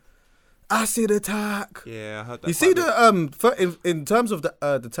attack, acid attack. Yeah, I heard that. You see in terms of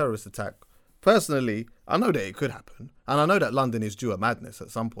the terrorist attack, personally, I know that it could happen, and I know that London is due a madness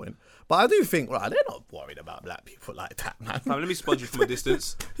at some point. But I do think, right, they're not worried about black people like that, man. Let me spot you from a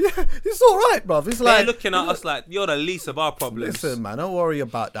distance. Yeah, it's all right, bruv. It's like They're looking at us like you're the least of our problems. Listen, man, don't worry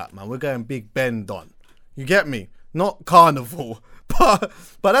about that, man. We're going Big Ben done. You get me? Not carnival, but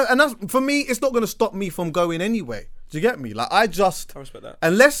that's for me. It's not going to stop me from going anyway. Do you get me? Like I respect that.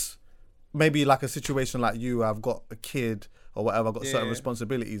 Unless maybe like a situation like you, I've got a kid or whatever, I've got certain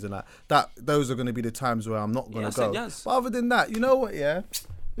responsibilities and that those are going to be the times where I'm not going to go. Yes. But other than that, you know what? Yeah,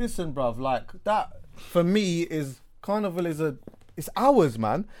 listen, bruv. Like that for me is carnival it's ours,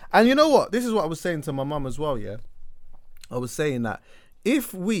 man. And you know what? This is what I was saying to my mum as well. Yeah, I was saying that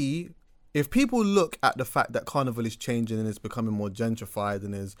if people look at the fact that carnival is changing and it's becoming more gentrified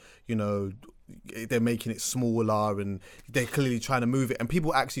and is, you know, they're making it smaller and they're clearly trying to move it and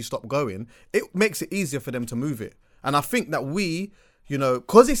people actually stop going, it makes it easier for them to move it. And I think that we, you know,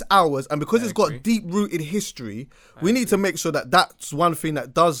 because it's ours and because it's got deep-rooted history, we need to make sure that that's one thing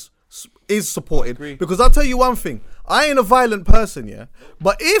that is supported. Because I'll tell you one thing, I ain't a violent person, yeah?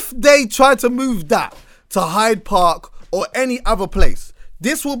 But if they try to move that to Hyde Park or any other place,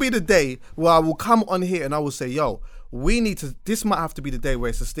 this will be the day where I will come on here and I will say, yo, this might have to be the day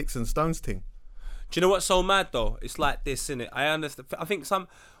where it's a sticks and stones thing. Do you know what's so mad though? It's like this, innit? I understand.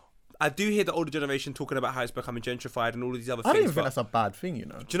 I do hear the older generation talking about how it's becoming gentrified and all of these other things. I don't even think that's a bad thing, you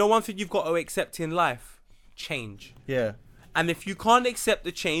know. Do you know one thing you've got to accept in life? Change. Yeah. And if you can't accept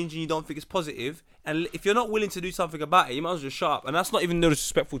the change and you don't think it's positive, and if you're not willing to do something about it, you might as well just shut up. And that's not even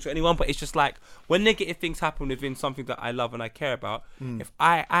disrespectful to anyone, but it's just like when negative things happen within something that I love and I care about, if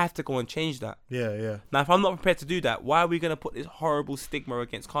I have to go and change that. Yeah. Now, if I'm not prepared to do that, why are we going to put this horrible stigma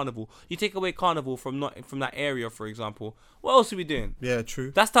against carnival? You take away carnival from that area, for example, what else are we doing? Yeah,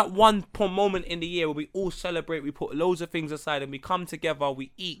 true. That's that one moment in the year where we all celebrate, we put loads of things aside and we come together,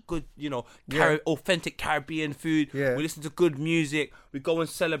 we eat good, you know, authentic Caribbean food, we listen to good music, we go and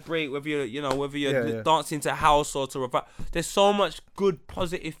celebrate, whether you're dancing to house or to revive. There's so much good,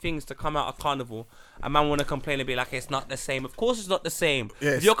 positive things to come out of carnival. A man want to complain and be like, it's not the same. Of course it's not the same.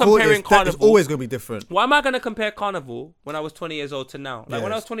 Yeah, if you're comparing carnival, it's always going to be different. Why am I going to compare carnival when I was 20 years old to now? Like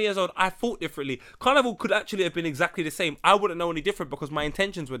when I was 20 years old, I thought differently. Carnival could actually have been exactly the same. I wouldn't know any different because my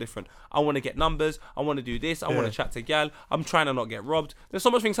intentions were different. I want to get numbers. I want to do this. I want to chat to gal. I'm trying to not get robbed. There's so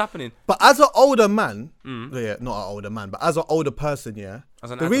much things happening. But as an older man, not an older man, but as an older person,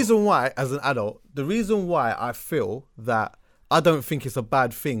 the reason why I feel that I don't think it's a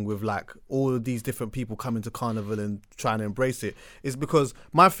bad thing with like all of these different people coming to carnival and trying to embrace it is because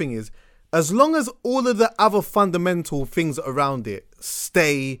my thing is, as long as all of the other fundamental things around it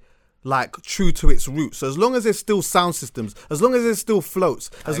stay like true to its roots, so as long as there's still sound systems, as long as there's still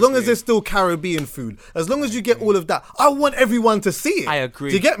floats, as long as there's still Caribbean food, as long as you get all of that, I want everyone to see it. I agree.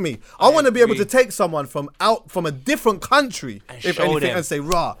 Do you get me? I want to be able to take someone from a different country, if anything, and say,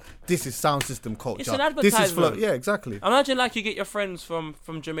 rah, this is sound system culture. It's an advertisement. This is float. Yeah, exactly. Imagine like you get your friends from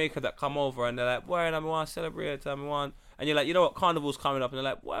Jamaica that come over and they're like, why am I want to celebrate? And you're like, you know what, carnival's coming up, and they're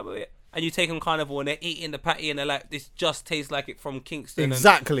like, why? And you take them carnival and they're eating the patty and they're like, this just tastes like it from Kingston.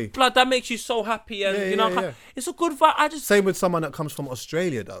 Exactly. And blood, that makes you so happy. And it's a good vibe. Same with someone that comes from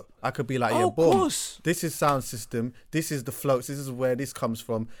Australia though. I could be like, boom. Course. This is sound system. This is the floats. This is where this comes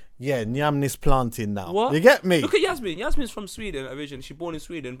from. Yeah, Nyamnis planting now. What? You get me? Look at Yasmin. Yasmin's from Sweden originally. She's born in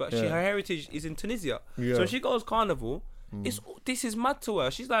Sweden, but her heritage is in Tunisia. Yeah. So when she goes carnival, this is mad to her.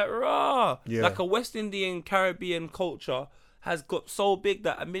 She's like, rah. Yeah. Like a West Indian Caribbean culture has got so big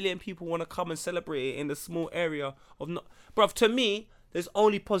that 1 million people want to come and celebrate it in the small area of bruv, to me, there's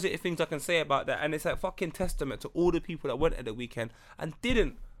only positive things I can say about that, and it's a fucking testament to all the people that went at the weekend and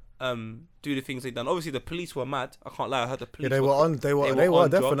didn't do the things they done. Obviously, the police were mad. I can't lie. I heard the police. Yeah, they were on. They were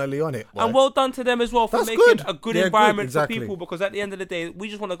on job. definitely on it. Boy. And well done to them as well for That's making good. a good Yeah, environment exactly. for people. Because at the end of the day, we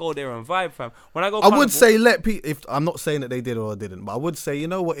just want to go there and vibe, fam. When I go, I would say let people. If I'm not saying that they did or didn't, but I would say, you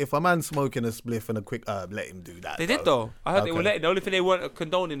know what? If a man's smoking a spliff and a quick herb, let him do that. they did though. I heard they were letting. The only thing they weren't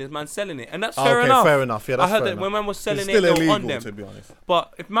condoning is man selling it, and that's Oh, fair okay, enough. fair enough. Yeah, that's I heard fair that enough. when man was selling It's it, still they were illegal, on them. to be honest.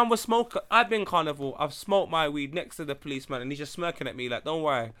 But if man was smoking, I've been carnival. I've smoked my weed next to the policeman, and he's just smirking at me like, "Don't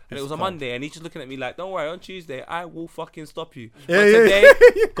worry." And it was a Monday, and he's just looking at me like, "Don't worry. On Tuesday, I will fucking stop you." Yeah, but yeah, today,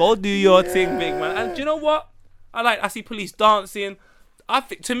 yeah. go do your thing, big man. And do you know what? I see police dancing. I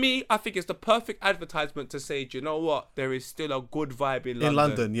think it's the perfect advertisement to say, do you know what? There is still a good vibe in London. In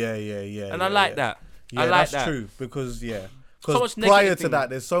London, yeah. And I like that. Yeah, I like that's that. true because So because much prior negative to things. that,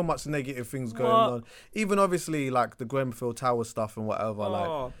 there's so much negative things going on. Even obviously like the Grenfell Tower stuff and whatever.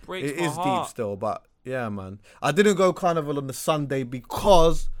 Like breaks it my is heart. deep still, but yeah, man. I didn't go carnival on the Sunday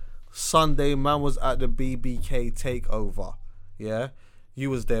because Sunday man was at the BBK takeover. Yeah, you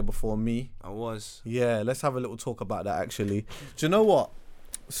was there before me. I was. Yeah, let's have a little talk about that actually. Do you know what?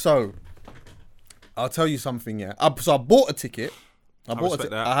 So I'll tell you something. Yeah, so I bought a ticket. I bought respect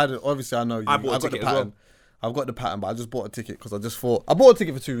that. I had it. Obviously, I know you. I bought a got the ticket as pattern. well. I've got the pattern, but I just bought a ticket because I just thought I bought a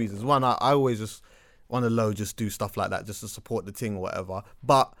ticket for two reasons. One, I always just on the low just do stuff like that just to support the thing or whatever.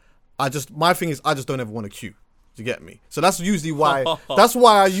 But my thing is I just don't ever want to queue. Do you get me? So that's usually why. That's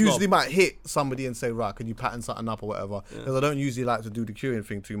why I usually might hit somebody and say, right, can you pattern something up or whatever? Because I don't usually like to do the queuing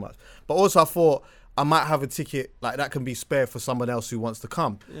thing too much. But also I thought I might have a ticket like that can be spared for someone else who wants to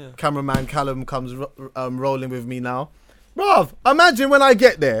come. Yeah. Cameraman Callum comes rolling with me now. Bruv, imagine when I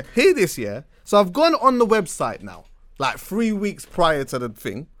get there. Hear this, yeah? So I've gone on the website now, like 3 weeks prior to the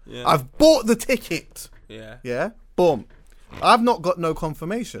thing. Yeah. I've bought the ticket. Yeah. Yeah? Boom. I've not got no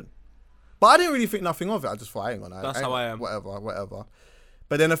confirmation. But I didn't really think nothing of it. I just thought, hang on. That's how I am. Whatever.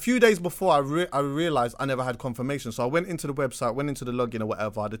 But then a few days before, I realised I never had confirmation. So I went into the website, went into the login or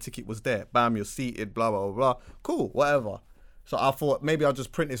whatever. The ticket was there. Bam, you're seated, blah, blah, blah. Cool, whatever. So I thought maybe I'll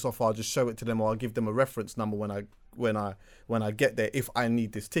just print this off or I'll just show it to them or I'll give them a reference number when I get there if I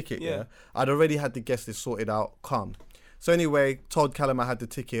need this ticket. Yeah. I'd already had the guest list sorted out, calm. So anyway, told Callum I had the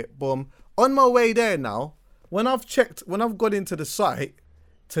ticket, boom. On my way there now, when I've gone into the site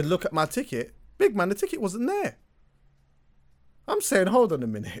to look at my ticket, big man, the ticket wasn't there. I'm saying, hold on a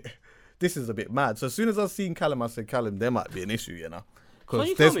minute. This is a bit mad. So as soon as I seen Callum, I said, Callum, there might be an issue, you know. Can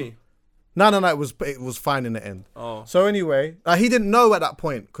you tell me? No, it was fine in the end. Oh. So anyway, he didn't know at that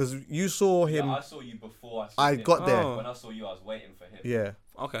point because you saw him. Yeah, I saw you before I got there. When I saw you, I was waiting for him. Yeah.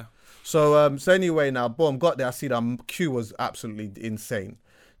 Okay. So anyway, now boom, got there. I see the queue was absolutely insane.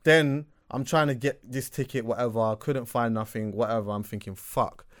 Then I'm trying to get this ticket, whatever. I couldn't find nothing, whatever. I'm thinking,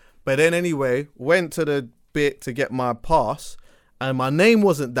 fuck. But then anyway, went to the bit to get my pass. And my name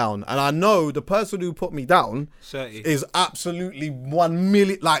wasn't down. And I know the person who put me down is absolutely 1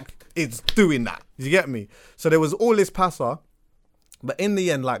 million, like, it's doing that. You get me? So there was all this passer. But in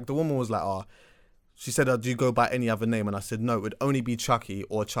the end, like, the woman was like, she said, do you go by any other name? And I said, no, it would only be Chucky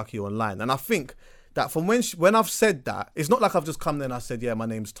or Chucky Online. And I think that from when I've said that, it's not like I've just come there and I said, yeah, my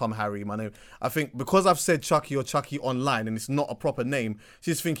name's Tom Harry. I think because I've said Chucky or Chucky Online and it's not a proper name,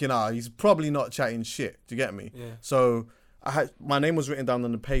 she's thinking, he's probably not chatting shit. Do you get me? Yeah. So my name was written down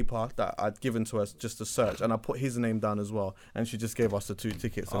on the paper that I'd given to us just to search, and I put his name down as well, and she just gave us the 2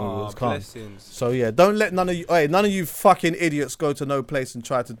 tickets and we was calm. Blessings. So yeah, don't let none of you fucking idiots go to no place and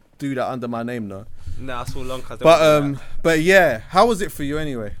try to do that under my name, though. Nah, that's all long. But yeah, how was it for you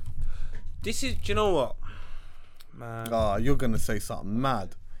anyway? Do you know what, man? You're gonna say something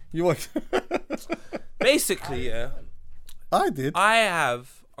mad. Basically, yeah. I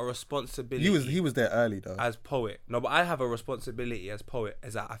have a responsibility. He was there early though. As poet. No, but I have a responsibility as poet,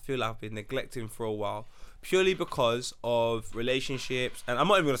 as that I feel I've been neglecting for a while, purely because of relationships. And I'm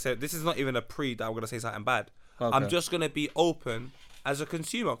not even gonna say this is not even a pre that I'm gonna say something bad. Okay. I'm just gonna be open as a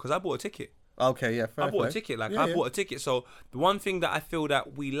consumer because I bought a ticket. Okay, yeah, fair I bought play. a ticket. I bought a ticket. So the one thing that I feel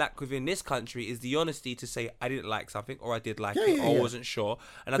that we lack within this country is the honesty to say I didn't like something or I did like it or I wasn't sure.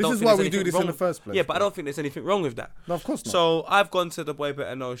 And this is why we do this in the first place. Yeah, but I don't think there's anything wrong with that. No, of course not. So I've gone to the Boy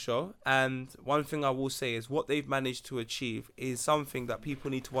Better Know show, and one thing I will say is what they've managed to achieve is something that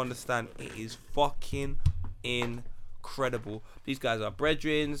people need to understand. It is fucking incredible. These guys are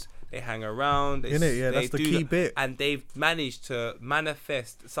brethrens. They hang around. That's the key bit. And they've managed to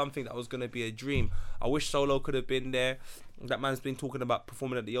manifest something that was going to be a dream. I wish Solo could have been there. That man's been talking about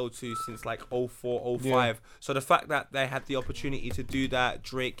performing at the O2 since like 04, 05. Yeah. So the fact that they had the opportunity to do that,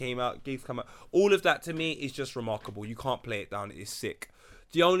 Drake came out, Gigs come out, all of that to me is just remarkable. You can't play it down. It is sick.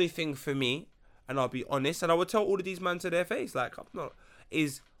 The only thing for me, and I'll be honest, and I would tell all of these men to their face, like, I'm not,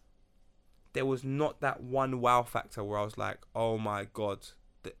 is there was not that one wow factor where I was like, oh my God.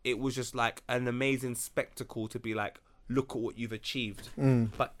 It was just like an amazing spectacle to be like, look at what you've achieved.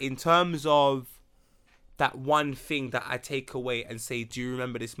 But in terms of that one thing that I take away and say, do you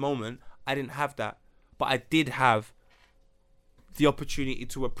remember this moment? I didn't have that. But I did have the opportunity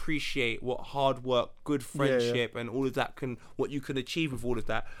to appreciate what hard work, good friendship, and all of that what you can achieve with all of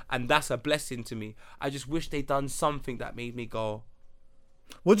that. And that's a blessing to me. I just wish they'd done something that made me go.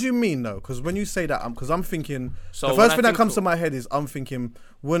 What do you mean though? Because when you say that, because I'm thinking, the first thing that comes to my head is I'm thinking,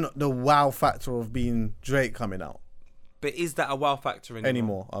 we're not the wow factor of being Drake coming out. But is that a wow factor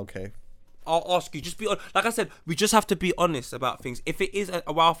anymore? Okay. I'll ask you, just be honest. Like I said, we just have to be honest about things. If it is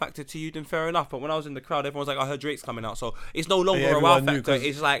a wow factor to you, then fair enough. But when I was in the crowd, everyone was like, I heard Drake's coming out. So it's no longer a wow factor.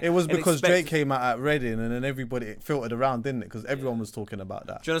 It's like, it was because Drake came out at Reading and then everybody filtered around, didn't it? Because everyone was talking about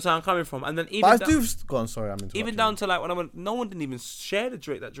that. Do you understand where I'm coming from? And then even go on, sorry, I'm interrupting. Even down to like when no one didn't even share the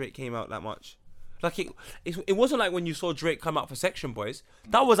Drake that Drake came out that much. Like it wasn't like when you saw Drake come out for Section Boys.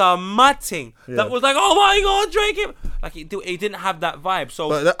 That was a mad thing. Yeah. That was like, oh my God, Drake! Like it didn't have that vibe. So,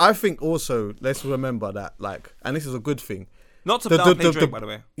 but I think also let's remember that, like, and this is a good thing. Not to downplay Drake, by the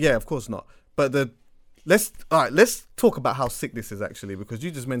way. Yeah, of course not. But let's talk about how sick this is actually, because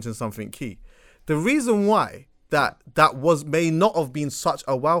you just mentioned something key. The reason why that may not have been such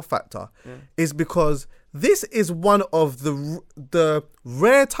a wow factor is because this is one of the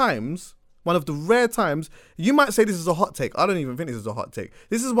rare times. One of the rare times, you might say this is a hot take. I don't even think this is a hot take.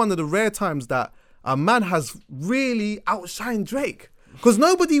 This is one of the rare times that a man has really outshined Drake. Because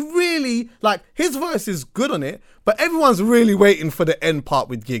nobody really, like, his verse is good on it, but everyone's really waiting for the end part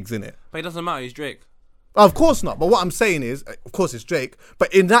with Gigs in it. But it doesn't matter, he's Drake. Of course not. But what I'm saying is, of course it's Drake,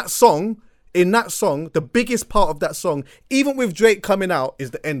 but in that song, the biggest part of that song, even with Drake coming out,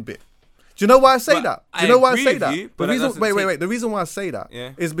 is the end bit. Do you know why I say that? Do you know why I say that? The reason why I say that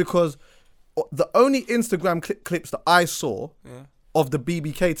is because the only Instagram clips that I saw of the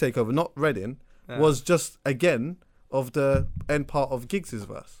BBK takeover, not Reading, was just again of the end part of Giggs'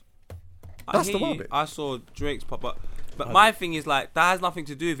 verse. That's the one bit. I saw Drake's pop up, but my thing is like that has nothing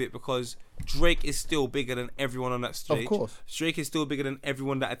to do with it because Drake is still bigger than everyone on that stage. Of course, Drake is still bigger than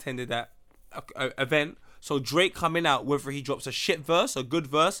everyone that attended that event. So Drake coming out, whether he drops a shit verse, a good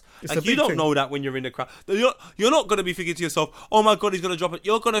verse, like you don't know that when you're in the crowd. You're not gonna be thinking to yourself, "Oh my God, he's gonna drop it."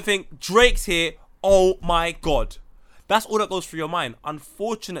 You're gonna think Drake's here. Oh my God, that's all that goes through your mind.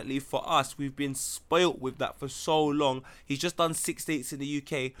 Unfortunately for us, we've been spoilt with that for so long. He's just done 6 dates in the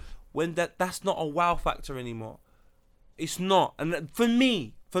UK. When that's not a wow factor anymore. It's not, and for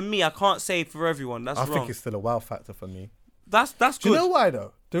me, I can't say for everyone. That's wrong. I think it's still a wow factor for me. That's good. Do you know why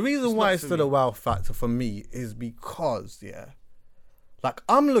though? The reason why it's still a wow factor for me is because, like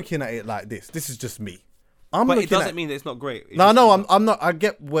I'm looking at it like this. This is just me. But it doesn't mean that it's not great. I'm not. I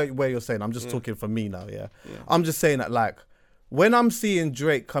get where you're saying. I'm just talking for me now. Yeah. I'm just saying that like when I'm seeing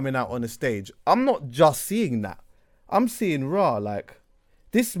Drake coming out on the stage, I'm not just seeing that. I'm seeing raw. Like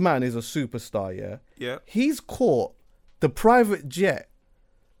this man is a superstar. Yeah. Yeah. He's caught the private jet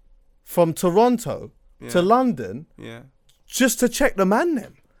from Toronto to London. Yeah. Just to check the man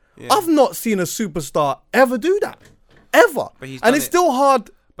them. Yeah. I've not seen a superstar ever do that. Ever. And it's still hard.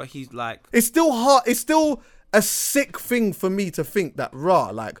 But he's like... It's still hard. It's still a sick thing for me to think that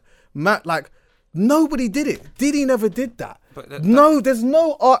like, Matt, like, nobody did it. Diddy never did that. There's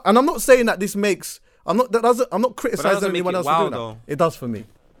no art. And I'm not saying that this makes... I'm not criticizing anyone else for doing that. It does for me.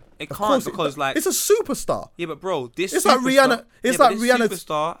 It can't because like... It's a superstar. Yeah, but bro, this it's like Rihanna. It's like Rihanna.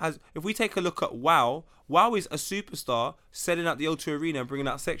 Superstar has... If we take a look at Wow is a superstar selling out the O2 Arena and bringing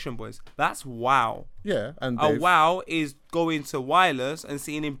out Section Boys. That's Wow. Yeah, and a Wow is going to Wireless and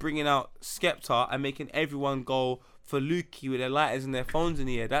seeing him bringing out Skepta and making everyone go for Lukey with their lighters and their phones in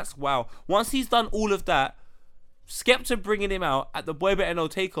the air. That's Wow. Once he's done all of that, Skepta bringing him out at the Boy Better Know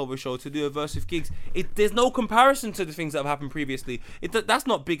Takeover show to do a verse with Gigs. There's no comparison to the things that have happened previously. That's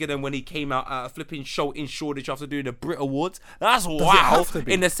not bigger than when he came out at a flipping show in Shoreditch after doing the Brit Awards. That's Wow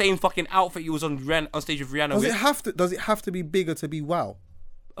in the same fucking outfit he was on stage with Rihanna. Does it have to be bigger to be Wow?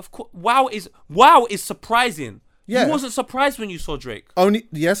 Of course, Wow is surprising. Yeah. You wasn't surprised when you saw Drake.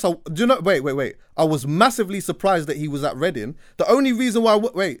 Wait. I was massively surprised that he was at Reading. The only reason why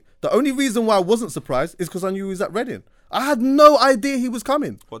I wasn't surprised is because I knew he was at Reading. I had no idea he was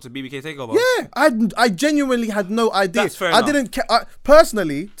coming. What, to BBK Takeover? Yeah, I genuinely had no idea. That's fair enough. I didn't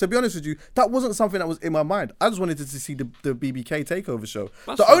personally, to be honest with you, that wasn't something that was in my mind. I just wanted to see the BBK Takeover show.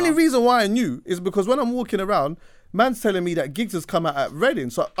 The only reason why I knew is because when I'm walking around, man's telling me that Giggs has come out at Reading.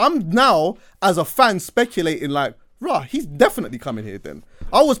 So I'm now, as a fan, speculating like, he's definitely coming here then.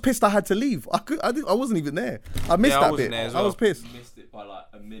 I was pissed I had to leave. I wasn't even there. I missed that bit. I was pissed. Missed it. by like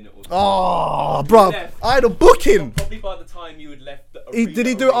a minute or two. Oh, bro, I had a booking. Probably by the time you had left the Did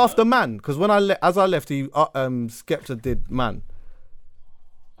he do it after Man? Because when as I left, Skepta did Man.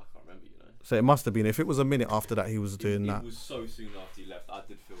 I can't remember, you know. So it must have been. If it was a minute after that, he was doing that. It was so soon after you left. I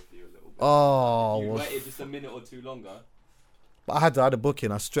did feel for you a little bit. Oh, You waited just a minute or two longer. But I had a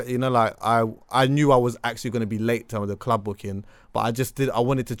booking. I knew I was actually going to be late to the club booking, but I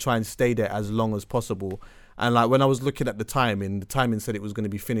wanted to try and stay there as long as possible. And like when I was looking at the timing said it was going to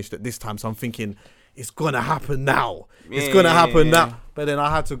be finished at this time. So I'm thinking, it's going to happen now. It's going to happen now. But then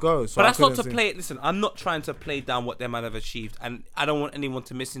I had to go. So but that's not to play it. Listen, I'm not trying to play down what them man have achieved. And I don't want anyone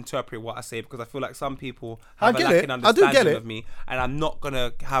to misinterpret what I say, because I feel like some people have a lacking understanding of me. And I'm not going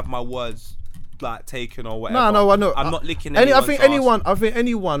to have my words like taken or whatever. No, I know. I'm not licking I think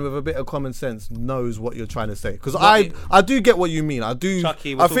anyone with a bit of common sense knows what you're trying to say. Because I do get what you mean. I do.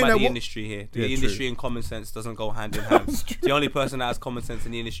 Chucky, we're talking about the industry here. The industry and common sense doesn't go hand in hand. The only person that has common sense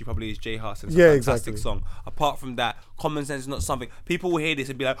in the industry probably is Jay Huss. It's a fantastic song. Apart from that, common sense is not something people will hear this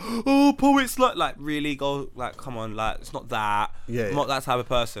and be like, "Oh, poets like really go like, come on, like it's not that." I'm not that type of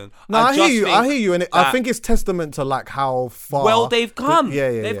person. No, I hear you, and I think it's testament to like how far well they've come.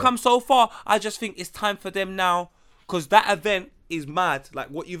 They've come so far. I just think it's time for them now, because that event is mad. Like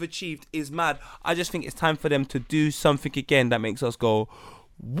what you've achieved is mad. I just think it's time for them to do something again that makes us go,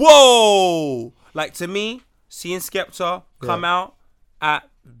 whoa! Like to me, seeing Skepta come out at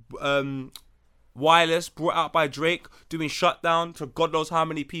Wireless, brought out by Drake, doing Shutdown to God knows how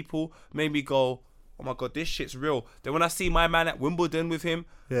many people, made me go, oh my God, this shit's real. Then when I see my man at Wimbledon with him,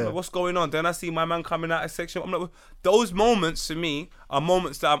 I'm like, what's going on? Then I see my man coming out of section. I'm like, those moments to me are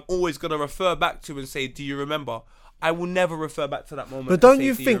moments that I'm always going to refer back to and say, do you remember? I will never refer back to that moment. But don't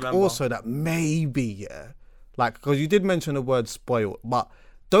you think also that maybe, like, because you did mention the word spoiled, but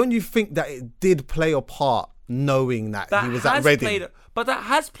don't you think that it did play a part knowing that he was at Reading? But that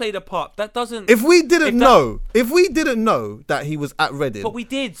has played a part. That doesn't. If we didn't know that he was at Reading. But we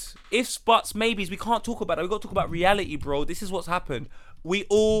did. Ifs, buts, maybes. We can't talk about that. We got to talk about reality, bro. This is what's happened. We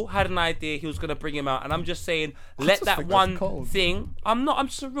all had an idea he was going to bring him out. And I'm just saying, let that one thing. I'm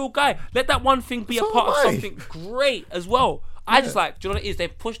just a real guy. Let that one thing be a part of something great as well. I just like, do you know what it is?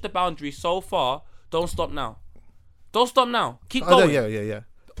 They've pushed the boundary so far. Don't stop now. Don't stop now. Keep going. Yeah.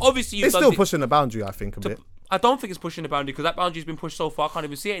 Obviously, it's still pushing the boundary, I think, a bit. I don't think it's pushing the boundary, because that boundary's been pushed so far I can't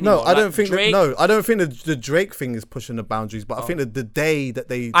even see it anymore. No, I don't think the Drake thing is pushing the boundaries, but I think that the day that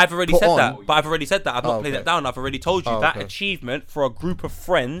they I've already said that. I've not played that down. I've already told you that achievement for a group of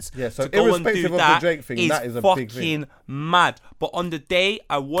friends so to go and do irrespective of that the Drake thing, that is a fucking big thing. mad. But on the day,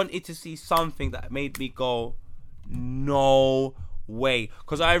 I wanted to see something that made me go, no way,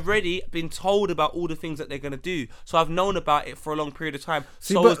 because I've already been told about all the things that they're going to do, so I've known about it for a long period of time. Is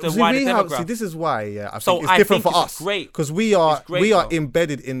the wider demographic. This is why I think it's different for us, because we are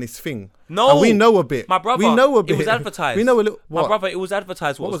embedded in this thing. No, and we know a bit. My brother, we know a bit. It was advertised. We know a little. What? My brother, it was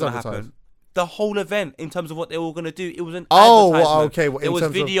advertised what was going to happen. The whole event, in terms of what they were going to do, it was an advertisement. Oh, okay. There was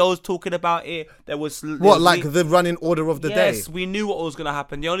videos talking about it. There was like the running order of the day. Yes, we knew what was going to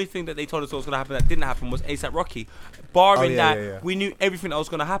happen. The only thing that they told us what was going to happen that didn't happen was A$AP Rocky. Barring that, we knew everything that was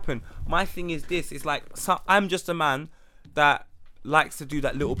going to happen. My thing is this: it's like I'm just a man that likes to do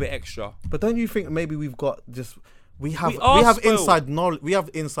that little bit extra. But don't you think maybe we have inside knowledge. We have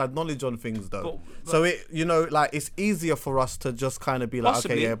inside knowledge on things though. So it's easier for us to just kind of be like,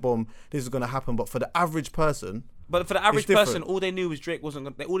 possibly. Okay, yeah, boom, this is gonna happen. But for the average person, all they knew was Drake wasn't.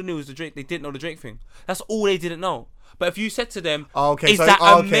 All they knew was the Drake. They didn't know the Drake thing. That's all they didn't know. But if you said to them,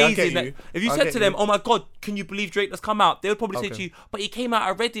 amazing? If you said to them, oh my God, can you believe Drake has come out? They would probably say to you, but he came out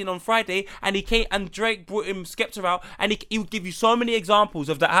at Reading on Friday, and Drake brought him Skepta out, and he would give you so many examples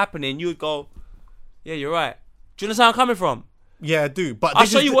of that happening. You would go, yeah, you're right. Do you understand where I'm coming from? Yeah, I do. But I'll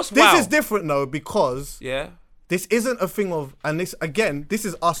show you what's this is different though, because this isn't a thing of, and this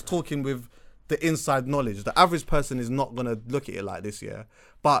is us talking with the inside knowledge. The average person is not gonna look at it like this,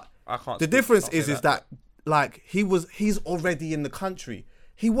 But the difference is that like he's already in the country.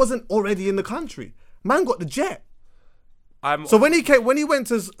 He wasn't already in the country. Man got the jet. So when he went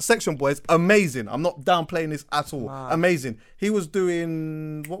to Section Boys, amazing. I'm not downplaying this at all. Amazing. He was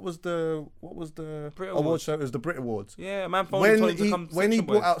doing what was the Brit award Awards. show? It was the Brit Awards. Yeah, man. When he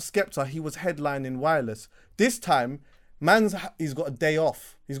brought out Skepta, he was headlining Wireless. This time, he's got a day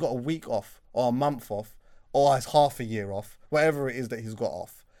off. He's got a week off, or a month off, or has half a year off, whatever it is that he's got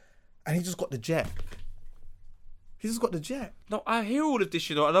off, and he just got the jet. He just got the jet. No, I hear all of this,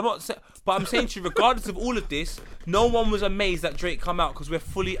 and I'm not. But I'm saying to you, regardless of all of this, no one was amazed that Drake come out, because we're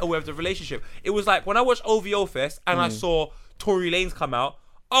fully aware of the relationship. It was like when I watched OVO Fest and I saw Tory Lanez come out,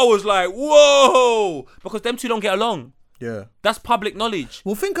 I was like, whoa, because them two don't get along. Yeah. That's public knowledge.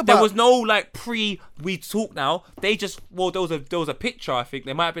 Well, think about. There was no like we talk now. They just there was a picture. I think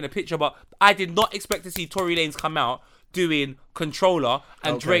there might have been a picture, but I did not expect to see Tory Lanez come out doing Controller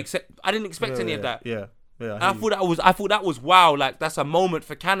and Drake. I didn't expect any of that. Yeah. I thought that was wow. Like that's a moment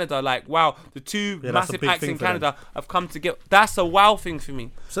for Canada. Like wow, the two massive acts in Canada have come together. That's a wow thing for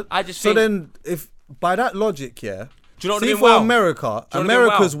me. So, I just think, then if by that logic, yeah. Do you know what I See, mean? for Wow. America, Do you know what I mean?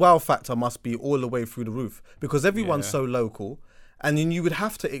 America's wow factor must be all the way through the roof because everyone's so local, and then you would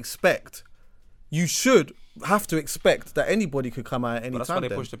have to expect, you should have to expect that anybody could come out at any That's time. why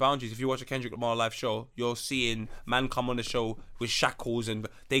they push the boundaries. If you watch a Kendrick Lamar live show, you're seeing man come on the show with shackles and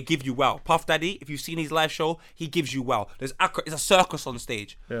they give you wow. Puff Daddy, if you've seen his live show, he gives you wow. It's a circus on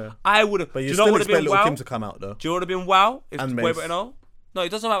stage. Yeah. I would have. But do you you know still what would expect have been Lil' wow? Kim to come out though. Do you know what would have been wow? If And wait, Mace. no, it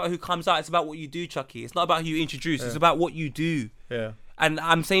doesn't matter who comes out. It's about what you do, Chucky. It's not about who you introduce. It's about what you do. Yeah. And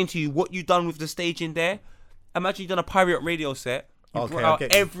I'm saying to you, what you done with the stage in there. Imagine you done a Pirate Radio set. You brought out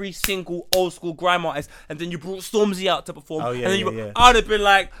every single old school grime artist, and then you brought Stormzy out to perform. Oh, yeah, and then yeah. I'd have been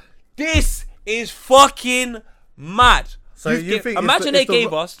like, this is fucking mad. So you think imagine it's they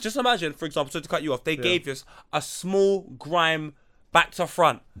gave us, just imagine, for example, so to cut you off, they gave us a small grime back to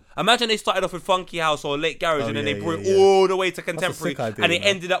front. Imagine they started off with Funky House or Late Garage, and then they brought it all the way to contemporary, idea, and it man.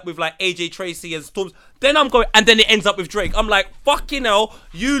 ended up with like AJ Tracy and Storms. Then I'm going, and then it ends up with Drake. I'm like, fucking hell,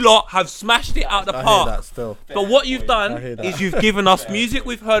 you lot have smashed it out the I park. hear that still. But what you've done hear that. is you've given us music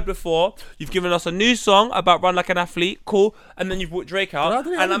we've heard before. You've given us a new song about Run Like an Athlete, cool, and then you've brought Drake out, I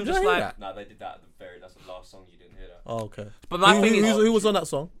didn't and I'm even just hear like, that. No, they did that at the that's the last song you didn't hear that. Oh, okay. But my thing is, who was on that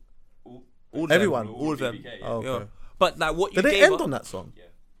song? All of Everyone. them, all of them. BBK, Oh, okay. Yeah. But like what you Did they gave end us, on that song? Yeah.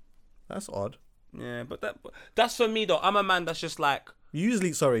 That's odd. yeah, but that's for me though. I'm a man that's just like, You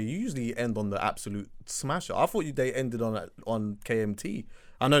usually end on the absolute smasher. I thought they ended on KMT.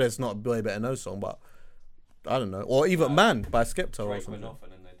 I know that's not Boy Better Know song, but I don't know. Or even Man by Skepta or Drake something. went off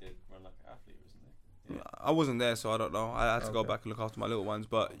and then they did Run Like an Athlete, wasn't they? I wasn't there, so I don't know. I had to go back and look after my little ones.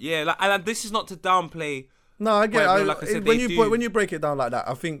 But yeah, like, and this is not to downplay. No, I get. Whatever, like I said, when they you do. when you break it down like that,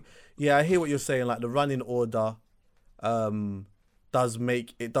 I think I hear what you're saying. Like the running order,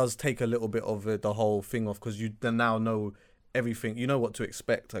 does take a little bit of the whole thing off because you now know everything. You know what to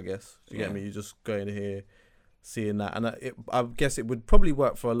expect. I guess you get me. You just go in here, seeing that, and I guess it would probably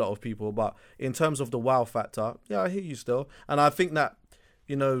work for a lot of people. But in terms of the wow factor, yeah, I hear you still, and I think that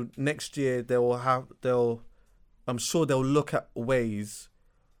next year I'm sure they'll look at ways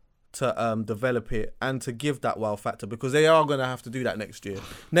to develop it and to give that wow factor because they are going to have to do that next year.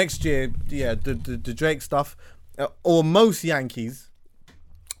 Next year, yeah, the Drake stuff, or most Yankees,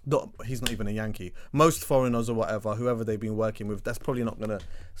 he's not even a Yankee, most foreigners or whatever, whoever they've been working with, that's probably not going to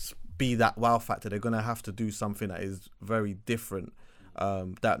be that wow factor. They're going to have to do something that is very different,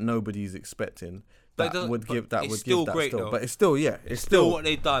 that nobody's expecting. That would give that great, still, though. but it's still It's still what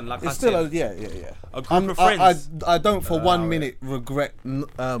they've done. Like it's I still said, a group of friends. I don't for 1 minute regret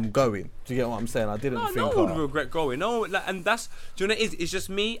going. Do you get what I'm saying? I didn't think. No one would regret going. No, like, and that's, do you know what it is? It's just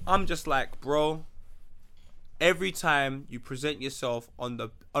me. I'm just like, bro. Every time you present yourself on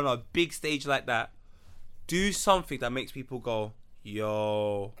a big stage like that, do something that makes people go,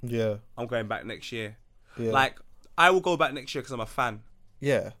 yo, yeah, I'm going back next year. Yeah. Like I will go back next year because I'm a fan.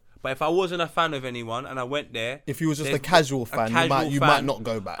 Yeah. But if I wasn't a fan of anyone and I went there, If you was just a casual fan, you might not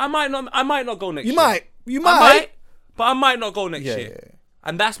go back. I might not go next year. You might. But I might not go next Yeah, year. yeah.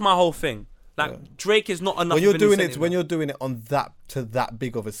 And that's my whole thing. Like Drake is not enough. When you're of an doing it, incentive. when you're doing it on that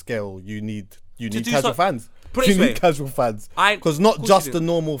big of a scale, you need do casual some- fans. Put it You this way. need casual fans Of because not course just you the do.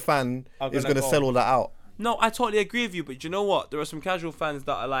 normal fan is going to go. sell all that out. No, I totally agree with you, but you know what? There are some casual fans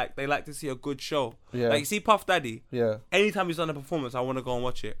that are like, they like to see a good show. Yeah. Like, you see Puff Daddy? Yeah. Anytime he's done a performance, I want to go and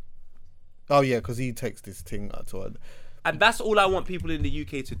watch it. Oh yeah, because he takes this thing to it. And that's all I want people in the UK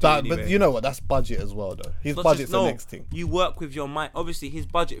to do But anyway. you know what? That's budget as well, though. His Not budget's just- the no, next thing. You work with your mind. Obviously, his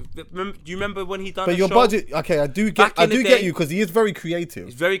budget. Do you remember when he done But a your show? budget, okay, I do Back in the get day- you because he is very creative.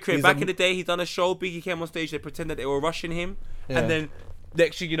 He's very creative. He's Back a- in the day, he done a show. Biggie came on stage. They pretended they were rushing him, Yeah. and then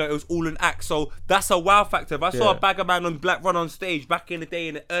next year, it was all an act. So that's a wow factor. If I saw Yeah. a Bagger Man on Black Run on stage back in the day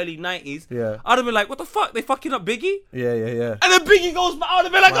in the early 90s, Yeah. I'd have been like, "What the fuck? They fucking up Biggie?" Yeah. And then Biggie goes back. I'd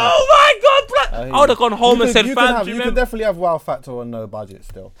have been like, Wow. "Oh my god, Black!" I would have gone home and said, "Fam, do you could remember?" definitely have wow factor on no budget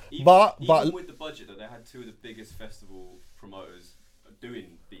still. Even but with the budget, though, they had two of the biggest festival promoters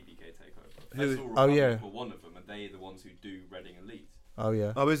doing BBK Takeover. Festival Oh, Republic yeah. were one of them, and they're the ones who do Reading and Leeds. oh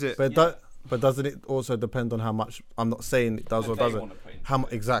yeah. Oh, is it? But doesn't it also depend on how much? I'm not saying it does That or they doesn't. wanna put into How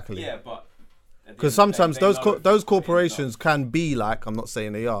it. exactly? Yeah, but Because sometimes those those those corporations can be like, I'm not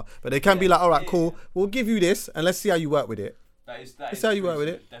saying they are, but they can be like, all right, cool, we'll give you this and let's see how you work with it. That is how you true work with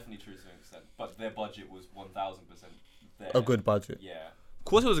to- it. Definitely true to an extent, but their budget was 1000% there. a good budget? Yeah. Of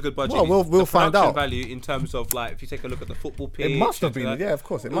course, it was a good budget. Well, we'll The find production out. value in terms of like, if you take a look at the football pitch, It must have been, like, yeah, of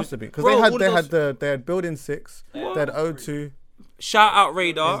course, it must have been because Bro, all they those- had Building 6, they had O2, Shout out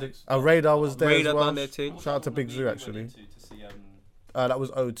Radar. Radar was there Radar as well. done their thing. Shout out to Big We Zoo went actually. into to see That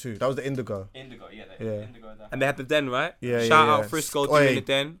was O2. That was the Indigo. Indigo. Yeah, Yeah. Indigo. There. And they had the Den, right? Yeah, Shout yeah, out yeah. Frisco Oi, doing the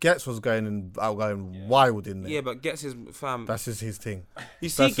Den. Getz was going wild in there. Yeah, but Gets his fam. That's just his thing. You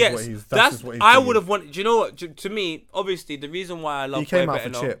see, that's just Gets. what he's- that's That's just what he's I doing. would have wanted. Do you know what? To me, obviously, the reason why I love He came Boy out for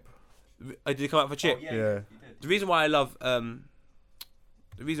Better Chip. Know- Did he come out for Chip? Yeah. Yeah. He did. The reason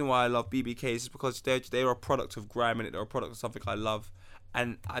why I love BBK is because they're a product of grime and they're a product of something I love,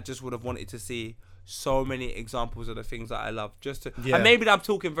 and I just would have wanted to see so many examples of the things that I love. Just to, Yeah. and maybe I'm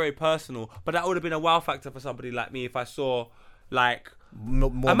talking very personal, but that would have been a wow factor for somebody like me if I saw like. More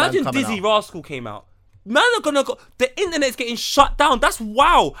Imagine man coming Dizzy out. Rascal came out. Man are gonna go. The internet's getting shut down. That's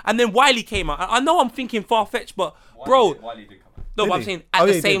wow. And then Wiley came out. I know I'm thinking far fetched, but bro, Wiley did come out. no, Did but I'm he? saying Oh, at yeah,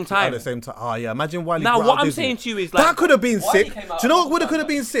 the he same did. time. At the same time. Oh yeah, imagine Wiley. Now, brought what out I'm Disney. saying to you is like that could have been Wiley sick. came Do out you know at what would have the could have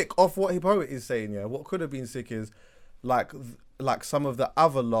been sick off what Poet is saying? Yeah, what could have been sick is like some of the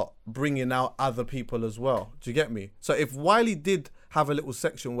other lot bringing out other people as well. Do you get me? So if Wiley did have a little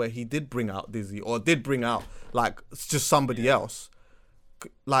section where he did bring out Dizzy or did bring out like just somebody else,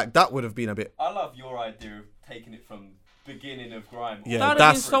 like that would have been a bit. I love your idea of taking it from beginning of grime. Yeah, That'd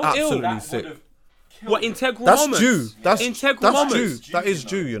have that's been so ill. absolutely That sick. would have killed what it. integral That's moments. due. That's Integral that's moments. due. That is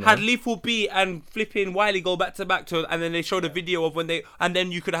due. You know. Had Lethal B and flipping Wiley go back to back to, and then they showed a video of when they, and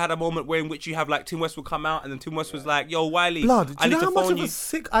then you could have had a moment where in which you have like Tim West would come out, and then Tim West was like, "Yo, Wiley, Blood, do I you need know to how much phone of you." a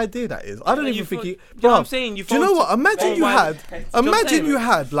sick idea that is? I don't Yeah, even you think phone- you. you know what I'm Bruv, saying? You do you know phoned- what? Imagine phoned you Wiley. had. Do you know what I'm Imagine saying? you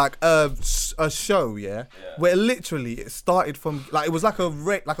had like a show, yeah, where literally it started from like it was like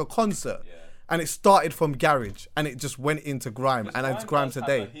a concert, and it started from garage and it just went into grime and it's grime does have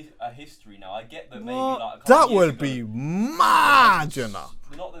today. a history now. I get that maybe What? like a couple That years would ago, be mad, you know.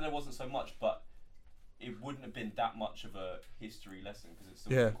 Not that there wasn't so much, but it wouldn't have been that much of a history lesson because it's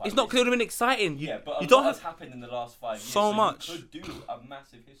still Yeah. quite It's not. It would have been exciting. Yeah, but you a don't lot has have. happened in the last 5 years. So much. You could do a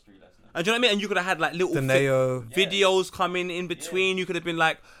massive history lesson. And do you know what I mean? And you could have had like little Deneo. videos coming in between. You could have been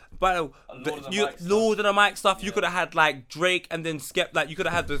like, but Lord of the Mic stuff. Lord of the Mic stuff. You could have had like Drake and then Skep. Like you could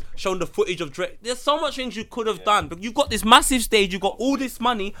have had shown the footage of Drake. There's so much things you could have done, but you've got this massive stage. You've got all this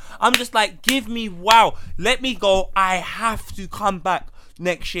money. I'm just like, give me wow. Let me go. I have to come back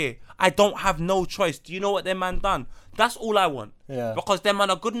next year. I don't have no choice. Do you know what their man done? That's all I want. Yeah. Because their man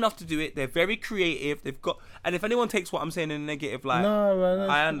are good enough to do it. They're very creative. They've got. And if anyone takes what I'm saying in a negative light, No, man,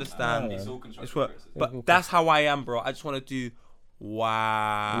 I understand. It's all constructive It's what, criticism. but that's how I am, bro. I just want to do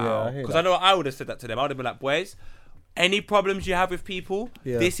wow. Yeah, I hear Because that. I know I would have said that to them. I would have been like, boys, any problems you have with people,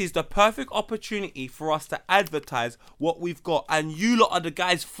 Yeah. this is the perfect opportunity for us to advertise what we've got. And you lot are the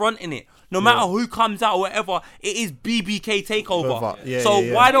guys fronting it. No matter who comes out or whatever, it is BBK Takeover. Yeah, so yeah,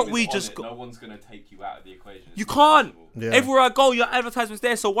 yeah. why don't With we on just it, go? No one's gonna take you out of the equation. It's You not can't. possible. Yeah. Everywhere I go, your advertisement's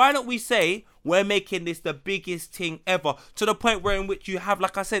there. So why don't we say we're making this the biggest thing ever, to the point where in which you have,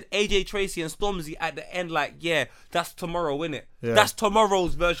 like I said, AJ Tracy and Stormzy at the end, like, yeah, that's tomorrow, innit? Yeah. That's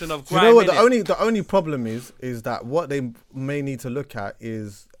tomorrow's version of Do you grime. know what innit? the only problem is that what they may need to look at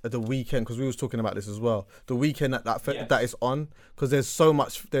is the weekend, because we was talking about this as well. The weekend that is on, because there's so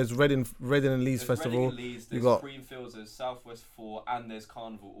much. There's Reading and Leeds There's Festival. Reading and Leeds, You there's got Creamfields, there's Southwest 4, and there's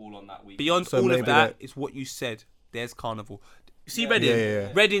Carnival all on that week. Beyond So all maybe of that, that- it's what you said. There's Carnival. See Yeah. Reading? Yeah.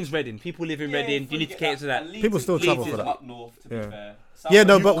 Reading's Reading. People live in Reading. You need to cater to that. And Leeds People is- still Leeds travel is for that. Up north, to be Yeah. fair. Yeah,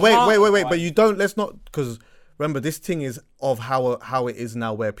 no, Southwest but is wait, right. but you don't. Let's not, because remember, this thing is of how it is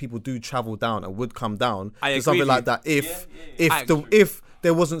now, where people do travel down and would come down I to agree something with like you. that Yeah. if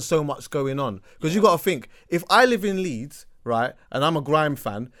there wasn't so much going on. Because you got to think, if I live in Leeds, right, and I'm a grime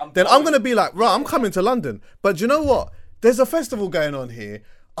fan, then I'm gonna be like, right, I'm coming to London. But do you know what? There's a festival going on here.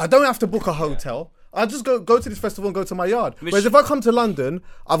 I don't have to book a hotel. I just go to this festival and go to my yard. Whereas if I come to London,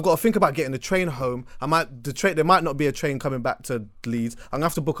 I've got to think about getting the train home. There might not be a train coming back to Leeds. I'm gonna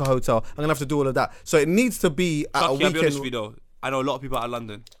have to book a hotel. I'm gonna have to do all of that. So it needs to be at a Chucky, I'll be honest weekend. with you though. I know a lot of people out of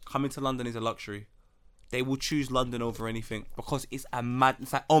London. Coming to London is a luxury. They will choose London over anything because it's a mad.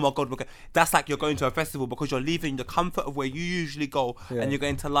 It's like, oh my god, look, that's like you're going to a festival because you're leaving the comfort of where you usually go and you're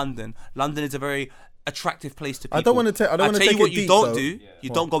going to London. London is a very attractive place to people. I don't want to take. I don't I'll want to tell take you what it you deep, don't though. do. You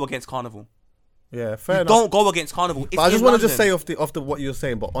don't go against Carnival. Yeah, fair You enough. don't go against Carnival. But I just want want to just say off the what you're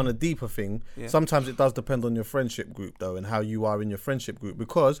saying, but on a deeper thing, Yeah. sometimes it does depend on your friendship group though, and how you are in your friendship group,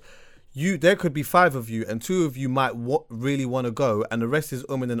 because there could be 5 of you, and 2 of you might really want to go, and the rest is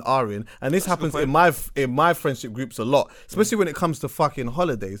and ahhing. And this happens in my friendship groups a lot, especially when it comes to fucking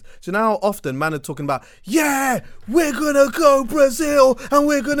holidays. So now often man are talking about, yeah, we're gonna go Brazil, and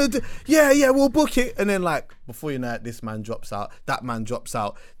we're gonna do, yeah, we'll book it. And then like before you know it, this man drops out, that man drops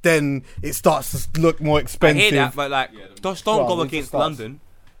out. Then it starts to look more expensive. I hear that, but like, just don't go against London.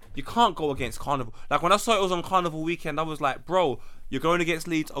 You can't go against Carnival. Like when I saw it was on Carnival weekend, I was like, bro, you're going against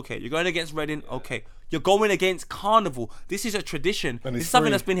Leeds, okay. You're going against Reading, okay. You're going against Carnival. This is a tradition. This is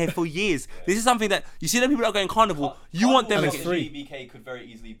something that's been here for years. This is something that, you see them people that are going Carnival, you want them against. against. BBK could very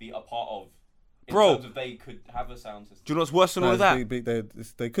easily be a part of. In Bro. terms of they could have a sound system. Do you know what's worse than all of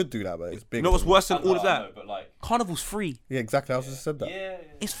that? They could do that, but it's big. You know what's worse than all of that? I know, but like, Carnival's free. Yeah, exactly. I was just said that. yeah.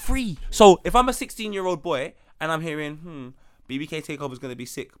 It's free. So if I'm a 16-year-old boy and I'm hearing, BBK Takeover is going to be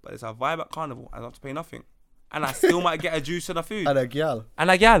sick, but it's a vibe at Carnival, I don't have to pay nothing. And I still might get a juice and a food. And a gal.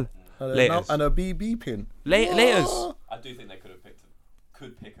 And a gal. Laters. And a BB pin. Laters. I do think they could pick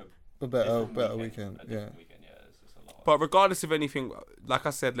a better different weekend. A Yeah. different weekend, yeah. It's just a lot. But regardless of anything, like I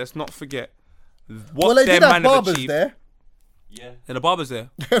said, let's not forget what Well, they their did have man have barbers achieved. there. Yeah. And the barber's there.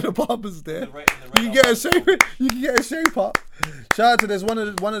 The barber's there. The You can get a shape. You can get a shape up. Shout out to there's one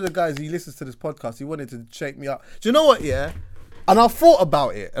of the guys. He listens to this podcast. He wanted to shape me up. Do you know what? Yeah. And I thought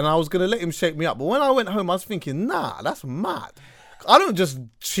about it, and I was gonna let him shape me up. But when I went home, I was thinking, nah, that's mad. I don't just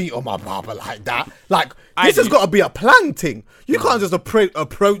cheat on my barber like that. Like this has got to be a plan thing. You can't just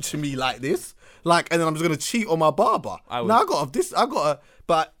approach me like this. Like, and then I'm just gonna cheat on my barber. Now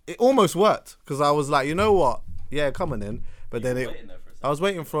but it almost worked because I was like, you know what? Yeah, come on in. But then I was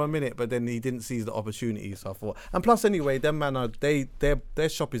waiting for a minute, but then he didn't seize the opportunity. So I thought, and plus anyway, them man are their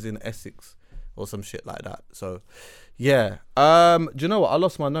shop is in Essex or some shit like that. So yeah. Do you know what? I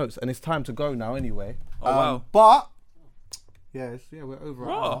lost my notes, and it's time to go now anyway. Oh wow. But we're over an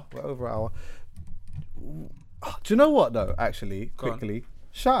hour. We're over an hour. Do you know what though? Actually, quickly,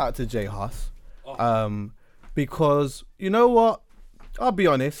 shout out to Jay Huss. Because you know what? I'll be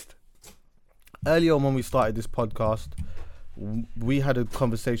honest. Earlier on when we started this podcast, we had a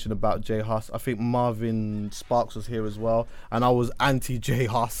conversation about Jay Huss. I think Marvin Sparks was here as well, and I was anti Jay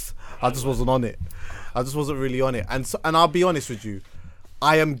Huss. I just wasn't on it. I just wasn't really on it. And I'll be honest with you,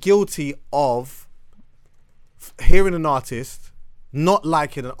 I am guilty of hearing an artist, not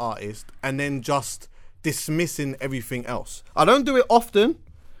liking an artist, and then just dismissing everything else. I don't do it often,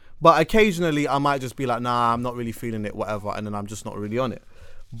 but occasionally I might just be like, nah, I'm not really feeling it, whatever, and then I'm just not really on it.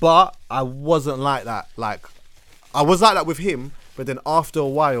 But I wasn't like that. Like, I was like that with him, but then after a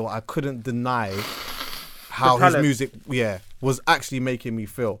while, I couldn't deny how his music, was actually making me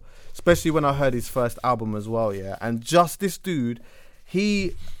feel. Especially when I heard his first album as well, And just this dude,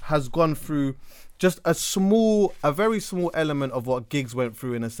 he has gone through just a very small element of what Giggs went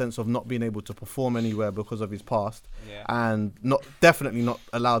through in a sense of not being able to perform anywhere because of his past, and definitely not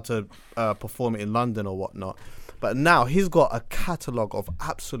allowed to perform it in London or whatnot. But now he's got a catalogue of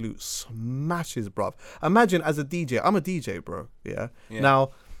absolute smashes, bruv. Imagine as a DJ, I'm a DJ, bro. Yeah.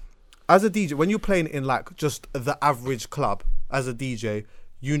 Now, as a DJ, when you're playing in like just the average club, as a DJ,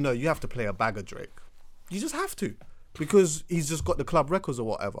 you know you have to play a bag of Drake. You just have to. Because he's just got the club records or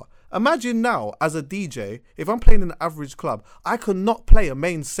whatever. Imagine now, as a DJ, if I'm playing in an average club, I cannot play a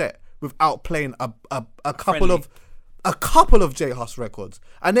main set without playing a couple of J Huss records,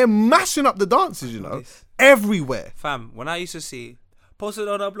 and they're mashing up the dances, everywhere. Fam, when I used to see posted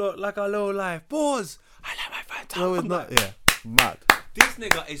on a block like a low life, pause. I like my Fanta. No, it's not. Yeah, mad. This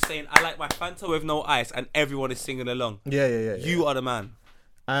nigga is saying I like my Fanta with no ice, and everyone is singing along. Yeah. You are the man.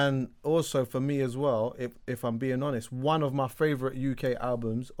 And also for me as well, if I'm being honest, one of my favourite UK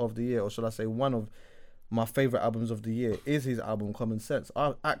albums of the year, or should I say one of my favourite albums of the year, is his album Common Sense.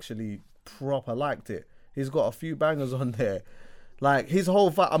 I actually proper liked it. He's got a few bangers on there. Like his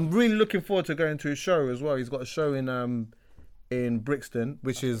whole vibe, I'm really looking forward to going to his show as well. He's got a show in Brixton,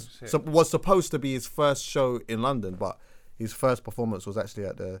 which was supposed to be his first show in London, but his first performance was actually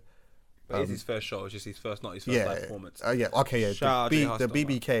at the... But it's his first show, it's just his first, not his first live performance. The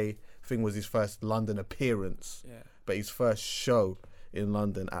BBK thing was his first London appearance. Yeah. But his first show in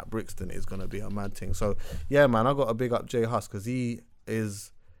London at Brixton is going to be a mad thing. So, yeah, man, I got to big up Jay Huss because he's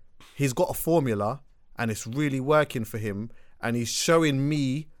got a formula and it's really working for him. And he's showing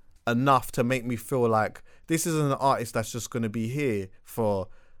me enough to make me feel like this isn't an artist that's just going to be here for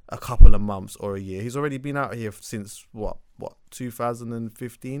a couple of months or a year. He's already been out here since,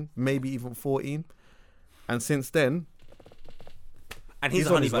 2015, maybe even 14. And since then... And he's a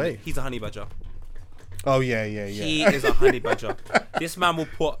honey badger. He's a honey badger. Oh, yeah. He is a honey badger. This man will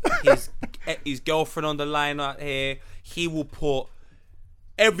put his girlfriend on the line out here. He will put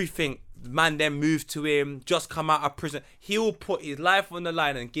everything. Man then moved to him, just come out of prison. He will put his life on the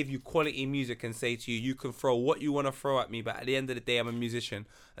line and give you quality music and say to you, you can throw what you want to throw at me, but at the end of the day, I'm a musician.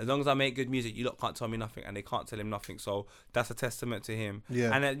 As long as I make good music, you lot can't tell me nothing, and they can't tell him nothing. So that's a testament to him. Yeah.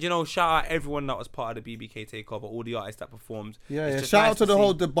 And you know, shout out everyone that was part of the BBK Takeover, all the artists that performed. Yeah, It's yeah. just Shout nice out to the see.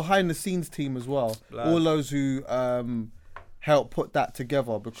 whole behind the scenes team as well. Blood. All those who helped put that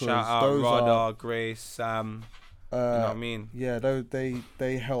together, because Shout out those Radar, are Grace, Sam. You know what I mean? yeah,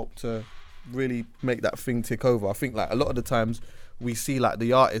 they helped to really make that thing tick over. I think like a lot of the times we see like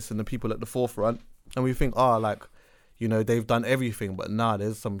the artists and the people at the forefront, and we think, like, you know, they've done everything, but nah,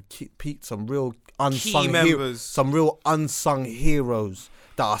 there's some real unsung members. some real unsung heroes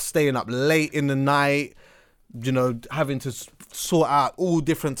that are staying up late in the night, you know, having to sort out all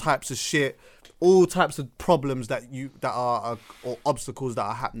different types of shit, all types of problems that are or obstacles that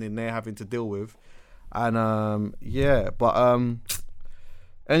are happening they're having to deal with. And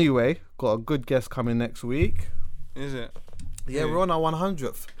anyway, got a good guest coming next week. Is it? Yeah, we're on our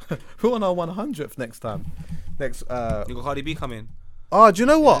 100th. We're on our 100th next time. You got Cardi B coming. Oh, do you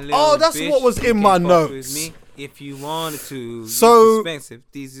know what? Little Oh, that's bitch, what was you in can my fuck notes. with me if you wanted to. So- It's expensive.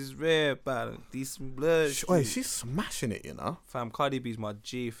 This is rare, but these some blood. Wait, she's smashing it, you know. Fam, Cardi B's my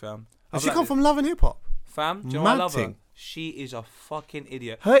G, fam. Does she come from Love and Hip Hop? Fam, do you know why I Mad love her? thing. She is a fucking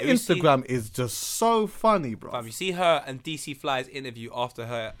idiot. Her If you see- Instagram is just so funny, bro. Fam, you see her and DC Fly's interview after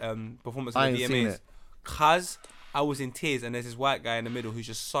her performance I at the ain't seen VMAs. it. Cuz I was in tears, and there's this white guy in the middle who's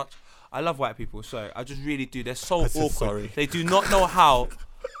just such. I love white people, so I just really do. They're so I said awkward. sorry. They do not know how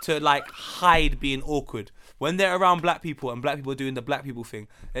to like hide being awkward. When they're around black people and black people doing the black people thing,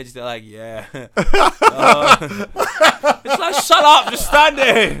 they're like, yeah. It's like, shut up, just stand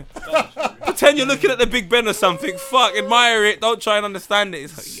there. Pretend you're looking at the Big Ben or something. Fuck, admire it. Don't try and understand it.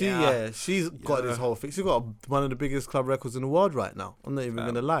 It's like, She's got this whole thing. She's got one of the biggest club records in the world right now. I'm not even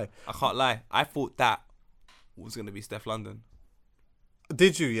gonna lie. I can't lie. I thought that was gonna be Steph London.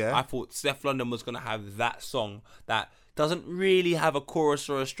 Did you? Yeah. I thought Steph London was gonna have that song that doesn't really have a chorus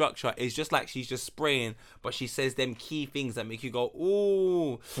or a structure. It's just like she's just spraying, but she says them key things that make you go,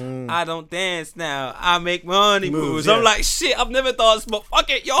 ooh, I don't dance now. I make money moves. yeah. I'm like, shit, I've never danced, but fuck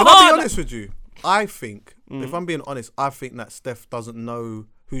it, you're Can I hard. be honest with you? I think, if I'm being honest, I think that Steph doesn't know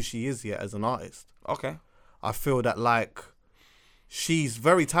who she is yet as an artist. Okay. I feel that like she's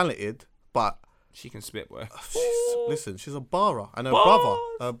very talented, but She can spit, boy. she's a barra, and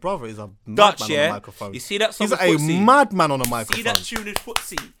her brother is a Dutch, madman on the microphone. You see that song He's with a Footsie? madman on a microphone. See that tune with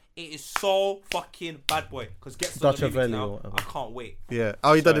Footsie? It is so fucking bad, boy. Because gets on Dutch the remix Avelli or now. whatever. I can't wait. Yeah.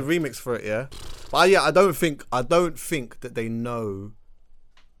 Oh, he did a remix for it, yeah. But yeah, I don't think that they know.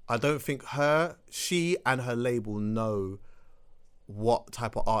 I don't think she and her label know what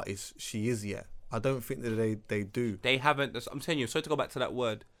type of artist she is yet. I don't think that they do. They haven't. I'm telling you. Sorry to go back to that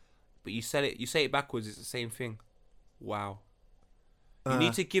word, but you said it. You say it backwards. It's the same thing. Wow. You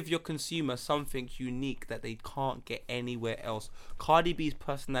need to give your consumer something unique that they can't get anywhere else. Cardi B's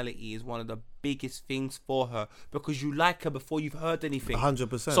personality is one of the biggest things for her because you like her before you've heard anything.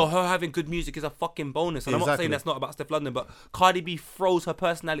 100%. So her having good music is a fucking bonus. And I'm not Exactly. saying that's not about Steph London, but Cardi B throws her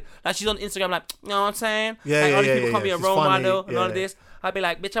personality. Like she's on Instagram like, you know what I'm saying? Yeah, like, yeah, all these yeah, people yeah, can't be yeah. a She's role funny, model and all of yeah. this. I'd be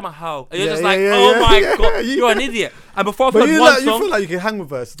like, bitch, I'm a hoe. And you're Yeah, just yeah, like, yeah, oh yeah, my yeah, God, yeah. you're an idiot. And before I've But heard you one song, feel like you can hang with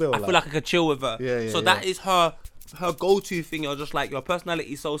her still. I feel like I could chill with her. Yeah, so that is her go-to thing. You're just like, your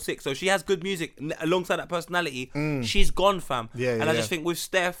personality is so sick. So she has good music alongside that personality. She's gone, fam. Yeah, and yeah, I just yeah. think with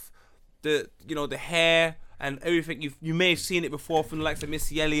Steph, the hair and everything, you may have seen it before from the likes of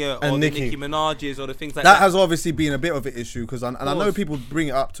Missy Elliott or And the Nicki. Nicki Minaj's or the things like that that. has obviously been a bit of an issue because, and I know course. people bring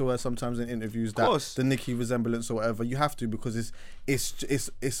it up to her sometimes in interviews that course. the Nicki resemblance or whatever. You have to because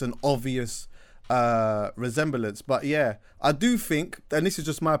it's an obvious resemblance. But yeah, I do think, and this is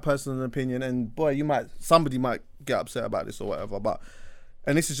just my personal opinion, and boy, somebody might get upset about this or whatever. But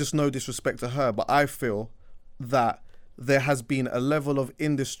and this is just no disrespect to her, but I feel that there has been a level of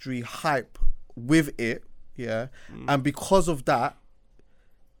industry hype with it, yeah, and because of that,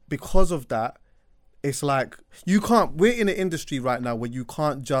 it's like we're in an industry right now where you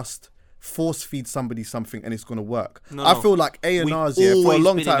can't just force feed somebody something and it's gonna work. No, I no. feel like A&R's for a Always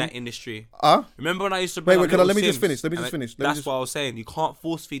long been time. in that industry. Huh? Remember when I used to bring Wait, up can I- Little let me just Sims? finish, let me And just finish. That's what I was saying. You can't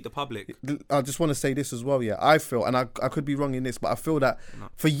force feed the public. I just want to say this as well, yeah. I feel, and I could be wrong in this, but I feel that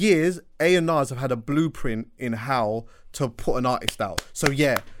for years, A&Rs have had a blueprint in how to put an artist out. So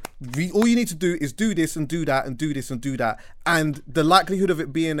yeah, all you need to do is do this and do that and do this and do that. And the likelihood of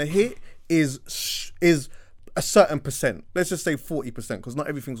it being a hit is a certain percent. Let's just say 40%, because not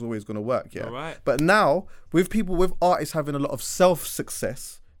everything's always going to work, yeah. All right. But now, with artists having a lot of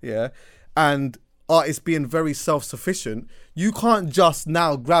self-success, yeah, and artists being very self-sufficient, you can't just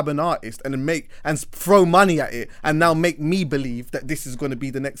now grab an artist and then throw money at it and now make me believe that this is going to be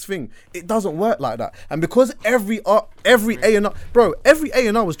the next thing. It doesn't work like that. And because every A&R, bro, every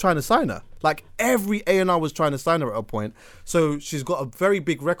A&R was trying to sign her. Like every A&R was trying to sign her at a point. So she's got a very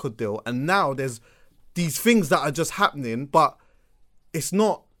big record deal, and now there's these things that are just happening, but it's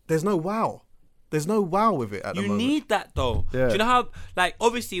not. There's no wow. There's no wow with it at the moment. You need that though. Yeah. Do you know how? Like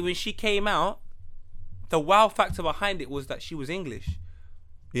obviously when she came out, the wow factor behind it was that she was English.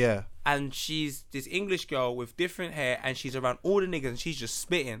 Yeah. And she's this English girl with different hair, and she's around all the niggas, and she's just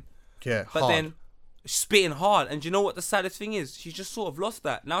spitting. Yeah. But then spitting hard. And do you know what the saddest thing is? She's just sort of lost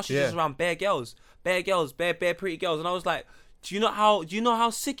that. Now she's just around bare girls, bare pretty girls. And I was like, do you know how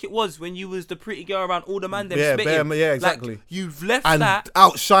sick it was when you was the pretty girl around all the man them spitting? Yeah, exactly. Like, you've left and that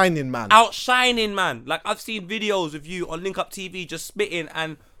outshining man. Like I've seen videos of you on Link Up TV just spitting,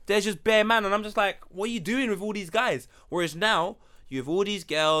 and there's just bare man, and I'm just like, what are you doing with all these guys? Whereas now you have all these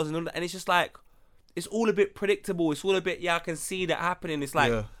girls and it's just like, it's all a bit predictable. It's all a bit, I can see that happening. It's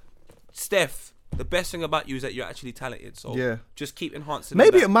like, Steph, the best thing about you is that you're actually talented. So just keep enhancing.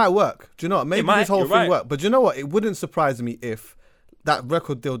 Maybe it might work. Do you know what? Maybe this whole thing work. But do you know what? It wouldn't surprise me if that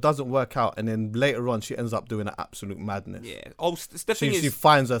record deal doesn't work out, and then later on she ends up doing an absolute madness. Yeah. Oh, the thing is, she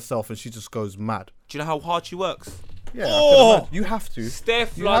finds herself and she just goes mad. Do you know how hard she works? Yeah, you have to.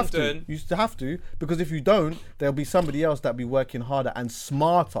 Steph you London. You have to, because if you don't, there'll be somebody else that'll be working harder and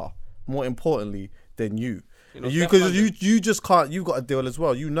smarter, more importantly, than you. Because you just can't. You got a deal as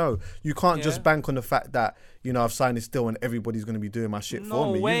well. You can't just bank on the fact that I've signed this deal and everybody's going to be doing my shit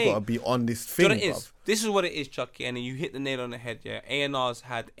for me. You got to be on this thing. You know what it is? This is what it is, Chucky, and you hit the nail on the head. Yeah, A&Rs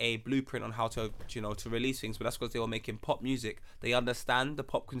had a blueprint on how to to release things, but that's because they were making pop music. They understand the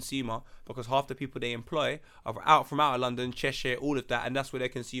pop consumer, because half the people they employ are out of London, Cheshire, all of that, and that's where their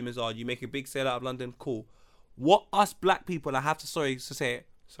consumers are. You make a big sale out of London, cool. What us black people, I have to sorry.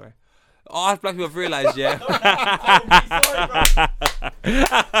 Us black people have realised, yeah.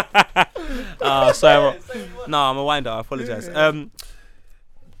 Sorry. No, I'm a winder. I apologise.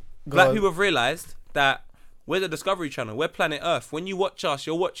 Black people have realised that we're the Discovery Channel. We're Planet Earth. When you watch us,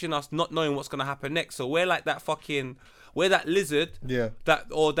 you're watching us not knowing what's going to happen next. So we're like that we're that lizard,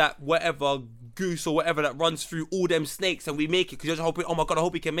 that whatever goose or whatever that runs through all them snakes, and we make it because you're just hoping, oh my god, I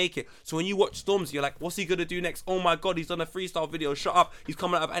hope he can make it. So when you watch Stormzy, you're like, what's he gonna do next? Oh my god, he's done a freestyle video. Shut up, he's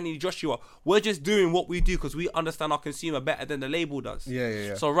coming out of Anthony Joshua. We're just doing what we do because we understand our consumer better than the label does.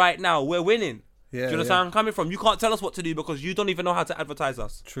 Yeah. So right now we're winning. Yeah, do you understand where I'm coming from? You can't tell us what to do because you don't even know how to advertise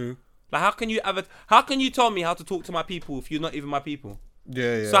us. True. Like how can you tell me how to talk to my people if you're not even my people?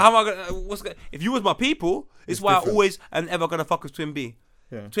 Yeah. So how am I gonna? If you was my people, it's why different. I always and ever gonna fuck with Twin B.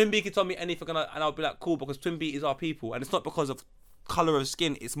 Yeah. Twin B can tell me anything and I'll be like, cool, because Twin B is our people, and it's not because of colour of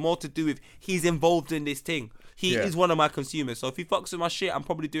skin. It's more to do with he's involved in this thing. He is one of my consumers. So if he fucks with my shit, I'm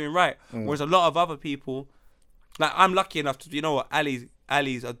probably doing right. Whereas a lot of other people, like I'm lucky enough to, you know what,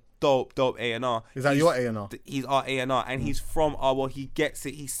 Ali's a dope A&R. Is that your A&R? He's our A&R, and he's from our world. He gets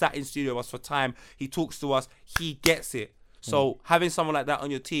it. He sat in studio with us for time. He talks to us. He gets it. So having someone like that on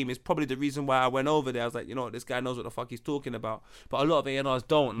your team is probably the reason why I went over there. I was like, you know what, this guy knows what the fuck he's talking about. But a lot of A&Rs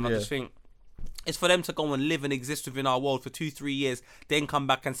don't, and I just think it's for them to go and live and exist within our world for 2-3 years, then come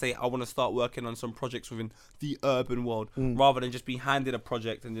back and say, I want to start working on some projects within the urban world, rather than just be handed a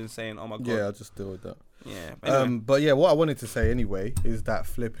project and then saying, oh my god. Yeah, I'll just deal with that. Yeah. Anyway. But yeah, what I wanted to say anyway is that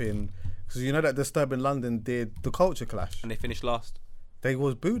flipping, because you know that Disturbing London did the Culture Clash, and they finished last. They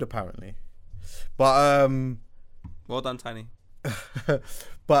was booed apparently, but well done, Tiny.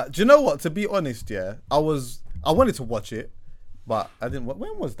 But do you know what? To be honest, I wanted to watch it, but I didn't.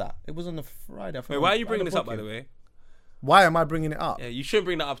 When was that? It was on the Friday. Wait, why are you bringing this up, by the way? Why am I bringing it up? Yeah, you shouldn't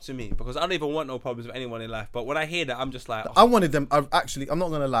bring that up to me because I don't even want no problems with anyone in life. But when I hear that, I'm just like, I wanted them. I'm not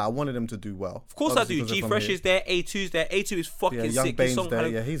gonna lie. I wanted them to do well. Of course I do. G Fresh is there. A2's there. A2 is fucking Young sick. Bane's there.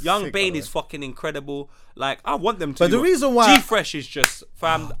 Yeah, he's Young sick, Bane is fucking incredible. Like I want them to. But the reason why G Fresh is just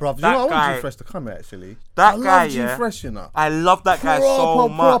fam. Bro, you know, I want G Fresh to come here actually. That I guy, love G Fresh, you know. I love that guy so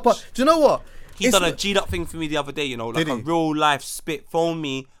much. Do you know what? He's done a G'd up thing for me the other day. You know, like a real life spit. Phoned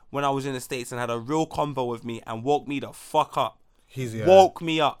me when I was in the States and had a real convo with me and woke me the fuck up. Woke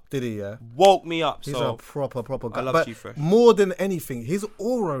me up. Did he? Yeah. Woke me up. He's a proper guy. I love G Fresh. More than anything, his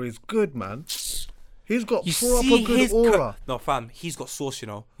aura is good, man. He's got proper good aura. No, fam, he's got sauce, you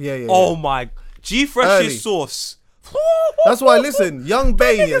know. Yeah. Oh my, G Fresh's sauce. That's why. Listen, Young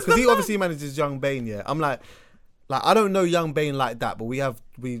Bane, because he obviously manages Young Bane. Yeah, I'm like I don't know Young Bane like that, but we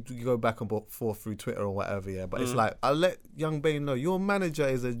go back and forth through Twitter or whatever. Yeah, but it's like I let Young Bane know your manager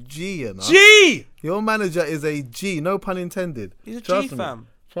is a G, you know. G. Your manager is a G. No pun intended. He's a G, fam.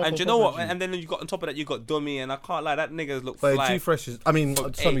 And you know what? And then you got on top of that, you got Dummy, and I can't lie, that niggas look But fly. G Fresh is. I mean,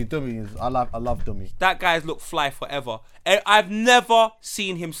 sorry, Dummy is. I love Dummy. That guy's look fly forever. I've never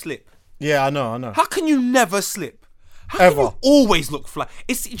seen him slip. Yeah, I know. How can you never slip? How can Ever. you always look fly?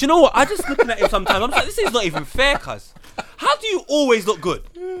 Do you know what? I just looking at him sometimes. I'm just like, this is not even fair, cuz. How do you always look good?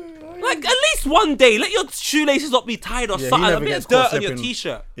 Like, at least one day, let your shoelaces not be tied or something. A bit of dirt on your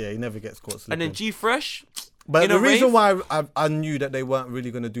t-shirt. Yeah, he never gets caught slipping. And then G Fresh. But the reason why I knew that they weren't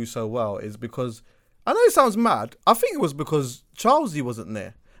really going to do so well is because, I know it sounds mad, I think it was because Charlesy wasn't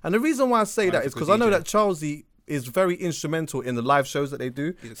there. And the reason why I say that is because I know that Charlesy is very instrumental in the live shows that they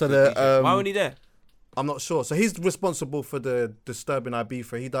do. So why wasn't he there? I'm not sure. So he's responsible for the Disturbing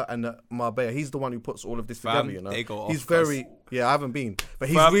Ibiza. He and the Marbella. He's the one who puts all of this together. You know, he's very. Yeah, I haven't been, but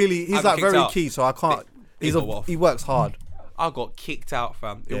he's like very key. So I can't. He works hard. I got kicked out,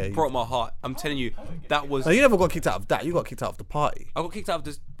 fam. It broke my heart. I'm telling you, that was. No, you never got kicked out of that. You got kicked out of the party. I got kicked out of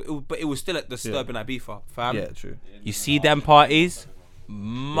this, but it was still at the Disturbing Ibiza, fam. Yeah, true. You see them parties,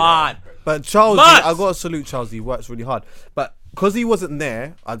 man. Yeah. But Charles, I got to salute Charles. He works really hard, but because he wasn't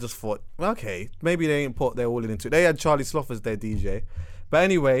there, I just thought, okay, maybe they ain't put their all into it. They had Charlie Sloth as their DJ, but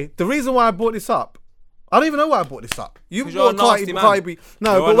anyway, the reason why I brought this up, I don't even know why I brought this up. You brought Cardi B.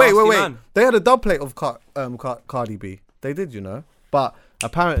 No, but wait. Man. They had a dub plate of Cardi B. They did, you know. But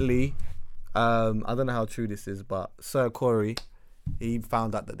apparently, I don't know how true this is, but Sir Corey, he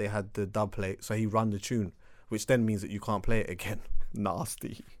found out that they had the dub plate, so he run the tune, which then means that you can't play it again.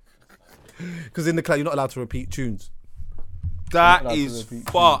 Nasty. Because in the club, you're not allowed to repeat tunes. That is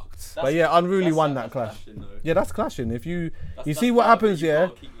fucked. But yeah, Unruly won that clash. Yeah, that's clashing. If you see what happens, yeah.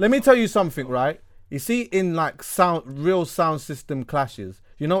 Let me tell you something, right? You see, in like real sound system clashes,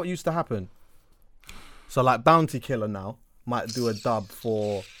 you know what used to happen? So like Bounty Killer now might do a dub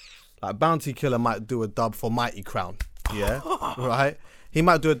for, Mighty Crown, yeah, right? He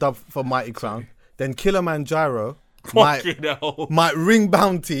might do a dub for Mighty Crown. Then Kilimanjaro might ring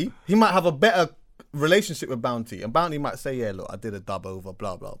Bounty. He might have a better relationship with Bounty, and Bounty might say, yeah, look, I did a dub over,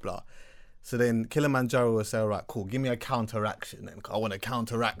 blah, blah, blah. So then Kilimanjaro will say, all right, cool, give me a counteraction, and I want a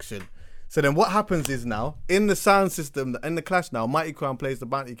counteraction. So then what happens is now, in the sound system, in the clash now, Mighty Crown plays the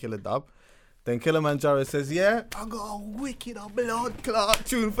Bounty Killer dub. Then Kilimanjaro says, yeah, I got a wicked blood clot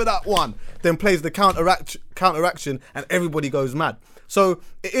tune for that one. Then plays the counteraction and everybody goes mad. So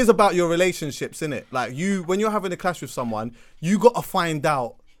it is about your relationships, innit? Like when you're having a clash with someone, you got to find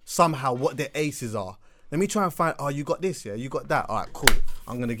out somehow what their aces are. Let me try and find, you got this, yeah? You got that? All right, cool.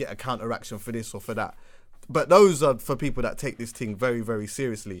 I'm going to get a counteraction for this or for that. But those are for people that take this thing very, very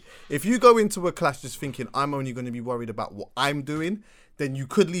seriously. If you go into a clash just thinking, I'm only going to be worried about what I'm doing, then you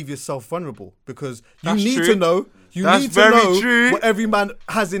could leave yourself vulnerable because you need to know what every man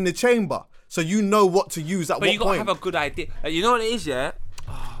has in the chamber. So you know what to use at what point. But you got to have a good idea. You know what it is, yeah?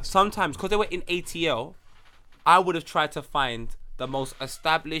 Sometimes, because they were in ATL, I would have tried to find the most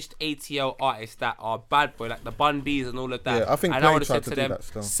established ATL artists that are bad boy, like the Bun B's and all of that. Yeah, I think I would have said to them,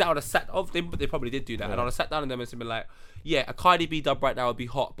 they probably did do that. Yeah. And I would have sat down with them and been like, yeah, a Cardi B dub right now would be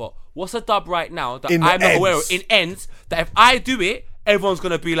hot, but what's a dub right now that I'm not aware of in ends that if I do it, everyone's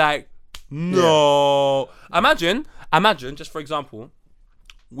gonna be like, no. Yeah. Imagine, just for example,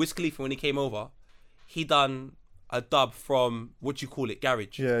 Wiz Khalifa when he came over, he done a dub from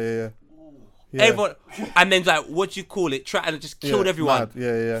Garage. Yeah. Everyone, and then like try and just killed everyone. Mad.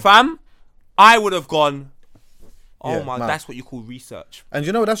 Yeah. Fam, I would have gone, mad. That's what you call research. And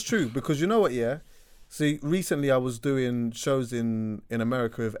you know what, that's true, because you know what, yeah? See, recently I was doing shows in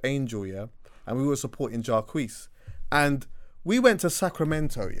America with Angel, yeah? And we were supporting Jarquise. And we went to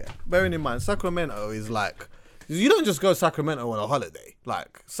Sacramento, yeah? Bearing in mind, Sacramento is like, you don't just go to Sacramento on a holiday.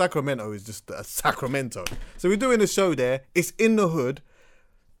 Like, Sacramento is just a Sacramento. So we're doing a show there. It's in the hood.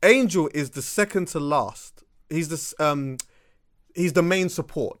 Angel is the second to last. He's the main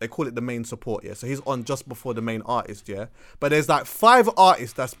support. They call it the main support, yeah? So he's on just before the main artist, yeah? But there's like 5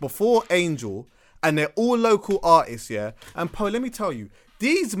 artists that's before Angel, and they're all local artists, yeah? And Poe, let me tell you,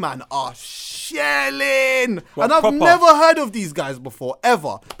 these man are shelling. And I've never heard of these guys before,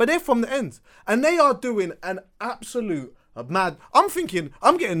 ever. But they're from the ends. And they are doing an absolute mad... I'm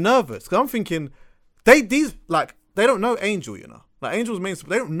getting nervous. Because I'm thinking, they don't know Angel, you know? Like, Angel's main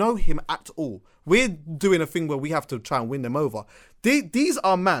support, they don't know him at all. We're doing a thing where we have to try and win them over. These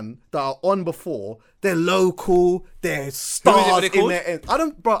are men that are on before. They're local. They're stars in their end.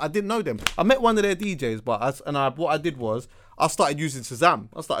 I didn't know them. I met one of their DJs, what I did was I started using Shazam.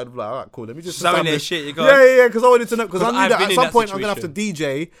 I started like, all right, cool. Let me just Shazam their shit. You got yeah. Because I wanted to know. Because I knew that at some point I'm gonna have to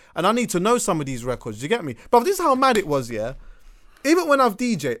DJ, and I need to know some of these records. Do you get me? But this is how mad it was. Yeah. Even when I've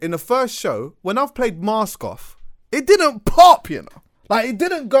DJed in the first show, when I've played Mask Off, it didn't pop, you know. Like, it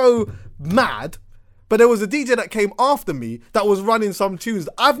didn't go mad, but there was a DJ that came after me that was running some tunes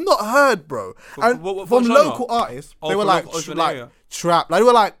that I've not heard, bro. And what from genre? local artists, they Oh, were from like, local like area. trap. Like, they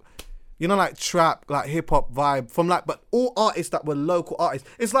were like, you know, like trap, like hip hop vibe from like, but all artists that were local artists.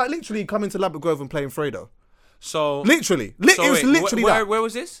 It's like literally coming to Labrador Grove and playing Fredo. So Literally. It was literally that. Where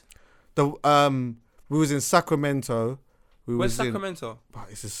was this? We was in Sacramento. Where's Sacramento?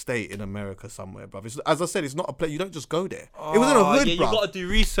 It's a state in America somewhere, bruv. As I said, it's not a place. You don't just go there. It was in a hood, yeah, bruv. you got to do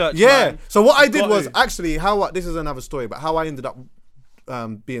research. Yeah. Man. So what I did got was to. actually this is another story, but how I ended up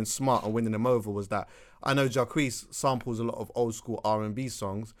being smart and winning them over was that I know Jacquees samples a lot of old school R&B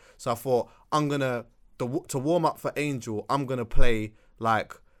songs. So I thought to warm up for Angel, I'm gonna play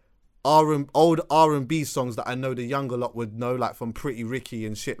like old R&B songs that I know the younger lot would know, like from Pretty Ricky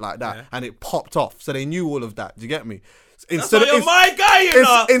and shit like that. Yeah. And it popped off, so they knew all of that. Do you get me? Instead of my guy, you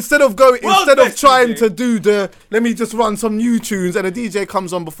know. Instead of trying to do let me just run some new tunes and a DJ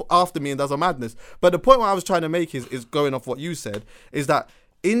comes on after me and does a madness. But the point what I was trying to make is going off what you said, is that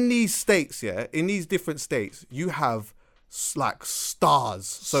in these states, in these different states, you have like stars,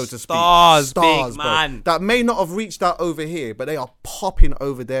 so to speak. Stars, big bro, man. that may not have reached out over here, but they are popping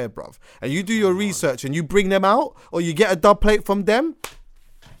over there, bruv. And you do your research and you bring them out, or you get a dub plate from them.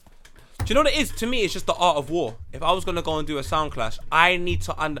 Do you know what it is? To me, it's just the art of war. If I was gonna go and do a sound clash, I need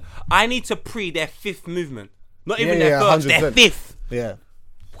to pre their fifth movement, not even their first, 100%. their fifth. Yeah.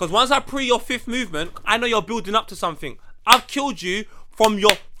 Because once I pre your fifth movement, I know you're building up to something. I've killed you from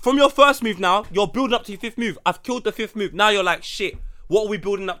your first move. Now you're building up to your fifth move. I've killed the fifth move. Now you're like, shit, what are we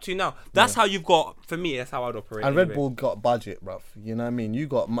building up to now? That's how you've got. For me, that's how I'd operate. And anyway. Red Bull got budget, bruv. You know what I mean? You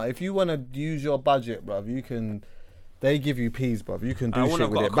got if you want to use your budget, bruv, you can. They give you peas, bruv. You can do shit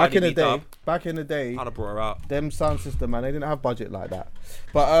with it. Back in the day, I'd have brought her out. them sound system, man, they didn't have budget like that.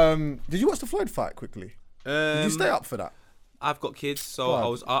 But did you watch the Floyd fight quickly? Did you stay up for that? I've got kids, so I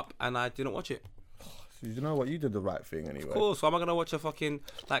was up and I didn't watch it. You know what? You did the right thing anyway. Cool. So am I gonna watch a fucking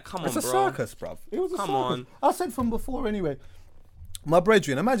come on, bro? It's a circus, bruv. It was a circus. on. I said from before anyway. My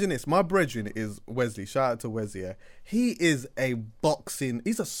brethren, imagine this. My brethren is Wesley. Shout out to Wesley. Yeah. He's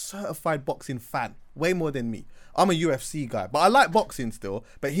a certified boxing fan. Way more than me. I'm a UFC guy, but I like boxing still.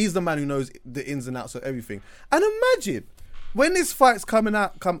 But he's the man who knows the ins and outs of everything. And imagine when this fight's come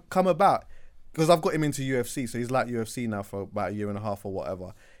about, because I've got him into UFC, so he's like UFC now for about a year and a half or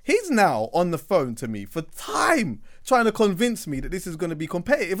whatever. He's now on the phone to me for time, trying to convince me that this is going to be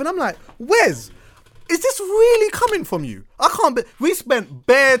competitive. And I'm like, Wes, is this really coming from you? I can't. We spent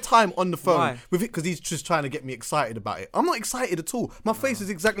bare time on the phone with it because he's just trying to get me excited about it. I'm not excited at all. My face is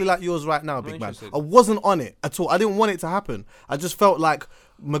exactly like yours right now, big man. I wasn't on it at all. I didn't want it to happen. I just felt like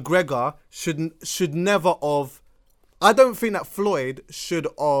McGregor should never have. I don't think that Floyd should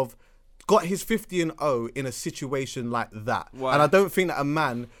have got his 50-0 in a situation like that. Why? And I don't think that a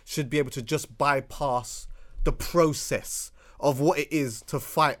man should be able to just bypass the process of what it is to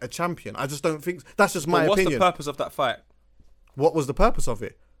fight a champion. I just don't think... That's just my opinion. What's the purpose of that fight? What was the purpose of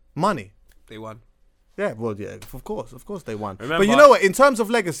it? Money. They won. Yeah, well, yeah, of course they won. Remember, but you know what? In terms of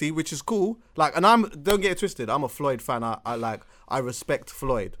legacy, which is cool, like, and don't get it twisted, I'm a Floyd fan. I respect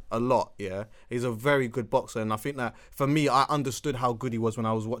Floyd a lot. Yeah, he's a very good boxer, and I think that for me, I understood how good he was when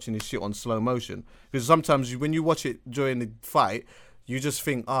I was watching his shit on slow motion. Because sometimes when you watch it during the fight, you just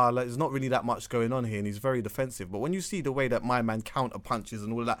think, like, there's not really that much going on here, and he's very defensive. But when you see the way that my man counter punches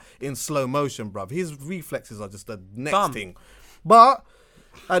and all of that in slow motion, bruv, his reflexes are just the next thing. But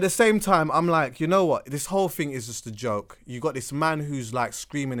at the same time, I'm like, you know what? This whole thing is just a joke. You got this man who's like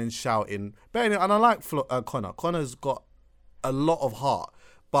screaming and shouting. And I like Conor. Conor's got a lot of heart.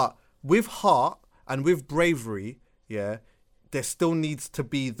 But with heart and with bravery, yeah, there still needs to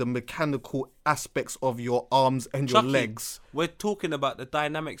be the mechanical aspects of your arms and your legs. We're talking about the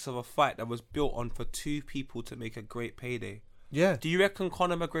dynamics of a fight that was built on for two people to make a great payday. Yeah. Do you reckon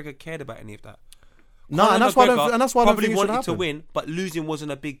Conor McGregor cared about any of that? No, and that's why I don't probably think it wanted should to win, but losing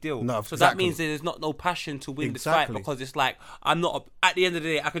wasn't a big deal. No, so that means there's no passion to win this fight, because it's like, at the end of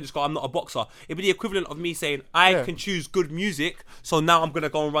the day, I can just go, I'm not a boxer. It'd be the equivalent of me saying, I can choose good music, so now I'm going to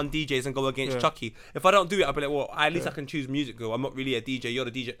go and run DJs and go against Chucky. If I don't do it, I'll be like, well, at least I can choose music, girl. I'm not really a DJ, you're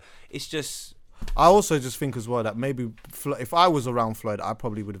the DJ. It's just... I also just think as well that maybe if I was around Floyd, I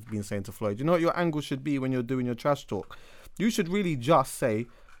probably would have been saying to Floyd, you know what your angle should be when you're doing your trash talk? You should really just say,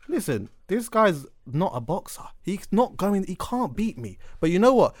 listen, this guy's not a boxer. He can't beat me. But you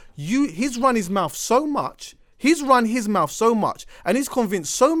know what? He's run his mouth so much, and he's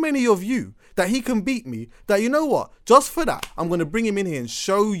convinced so many of you that he can beat me, that you know what? Just for that, I'm going to bring him in here and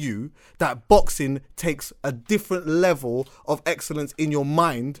show you that boxing takes a different level of excellence in your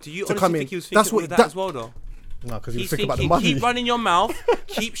mind. Do you to honestly come in. think he was thinking that as well, though? No, because he He's was thinking about the thinking, money. keep running your mouth,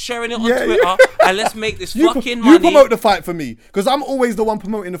 keep sharing it on Yeah, Twitter, yeah. and let's make this You fucking you money. promote the fight for me because I'm always the one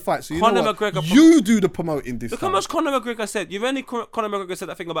promoting the fight. So you Conor know what? McGregor You do the promoting this Look how time. much Conor McGregor said. You've only Conor McGregor said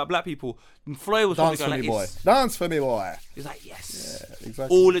that thing about black people. And Floyd was probably Dance going for me, like, boy. Dance for me, boy. he's like, yes. Yeah,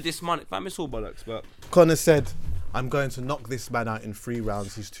 exactly. All of this money. Fam, it's all bollocks, but Conor said, I'm going to knock this man out in 3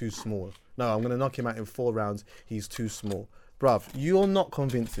 rounds. He's too small. No, I'm going to knock him out in 4 rounds. He's too small. Bruv, you're not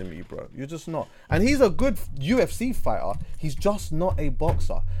convincing me, bro. You're just not. And he's a good UFC fighter. He's just not a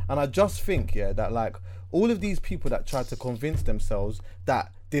boxer. And I just think, yeah, that like all of these people that tried to convince themselves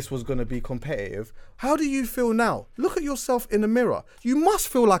that this was going to be competitive, how do you feel now? Look at yourself in the mirror. You must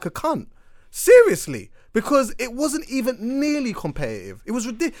feel like a cunt. Seriously. Because it wasn't even nearly competitive. It was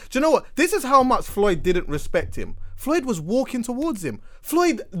ridiculous. Do you know what? This is how much Floyd didn't respect him. Floyd was walking towards him.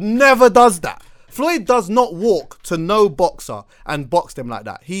 Floyd never does that. Floyd does not walk to no boxer and box them like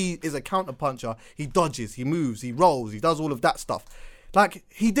that. He is a counter puncher. He dodges, he moves, he rolls, he does all of that stuff. Like,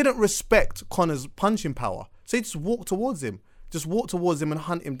 he didn't respect Conor's punching power. So he just walked towards him. Just walk towards him and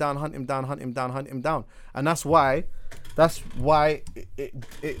hunt him down, hunt him down, hunt him down, hunt him down. And that's why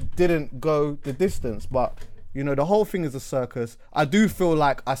it didn't go the distance. But, you know, the whole thing is a circus. I do feel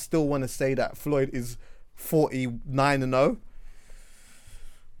like I still want to say that Floyd is 49-0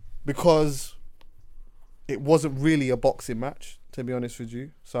 because it wasn't really a boxing match, to be honest with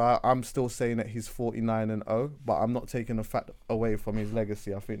you. So I'm still saying that he's 49-0, but I'm not taking the fact away from his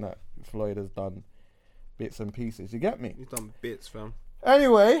legacy. I think that Floyd has done bits and pieces. You get me? he's done bits, fam.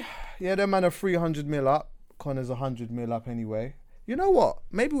 Anyway, yeah, them man are 300 mil up. Conor's 100 mil up anyway. You know what?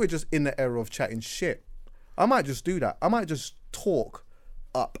 Maybe we're just in the era of chatting shit. I might just do that. I might just talk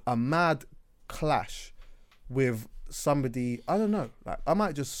up a mad clash with somebody. I don't know. Like, I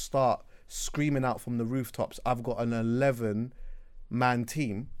might just start screaming out from the rooftops, I've got an 11-man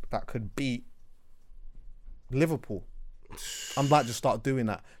team that could beat Liverpool. I might just start doing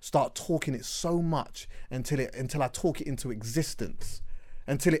that. Start talking it so much until I talk it into existence.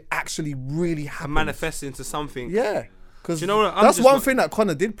 Until it actually really happens. And manifest into something. Yeah. Because you know what? that's one thing that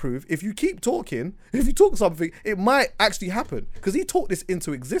Conor did prove. If you keep talking, if you talk something, it might actually happen. Because he talked this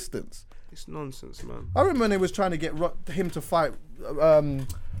into existence. It's nonsense, man. I remember when they was trying to get him to fight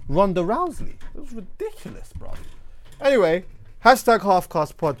Ronda Rousey. It was ridiculous, bro. Anyway,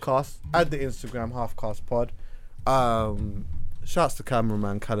 #Halfcast podcast. Add the Instagram Halfcast pod. Shouts to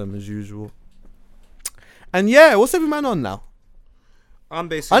cameraman Callum as usual. And yeah, what's every man on now? I'm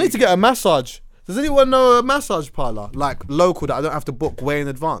basically. I need to get a massage. Does anyone know a massage parlor like local that I don't have to book way in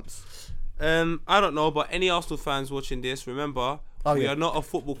advance? I don't know, but any Arsenal fans watching this, remember, we yeah. are not a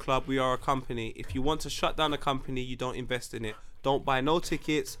football club. We are a company. If you want to shut down a company, you don't invest in it. Don't buy no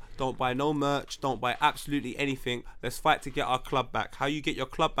tickets. Don't buy no merch. Don't buy absolutely anything. Let's fight to get our club back. How you get your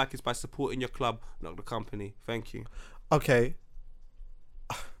club back is by supporting your club, not the company. Thank you. Okay.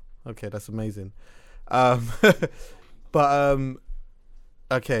 Okay, that's amazing.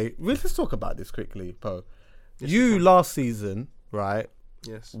 Okay, let's talk about this quickly, Po. You last season, right?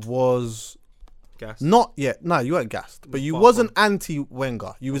 Yes. Was Gassed. not yet. No, you weren't gassed, but you wasn't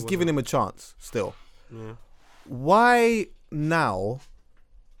anti-Wenger. You was giving him a chance still. Yeah. Why now?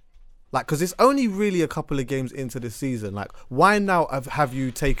 Like, because it's only really a couple of games into the season. Like, why now have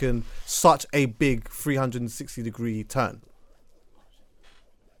you taken such a big 360-degree turn?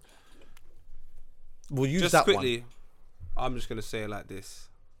 We'll use Just that quickly, one. I'm just going to say it like this.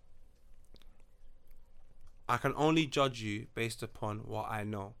 I can only judge you based upon what I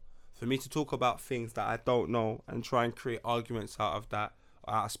know. For me to talk about things that I don't know and try and create arguments out of that,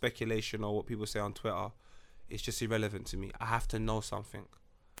 out of speculation or what people say on Twitter, it's just irrelevant to me. I have to know something.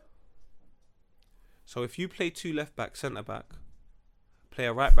 So if you play 2 left back, centre back, play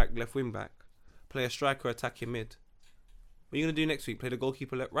a right back, left wing back, play a striker attacking mid, what are you going to do next week? Play the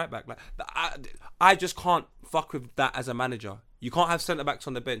goalkeeper right back? Like, I just can't fuck with that as a manager. You can't have centre backs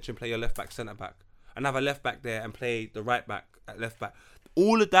on the bench and play your left back centre back, and have a left back there and play the right back at left back.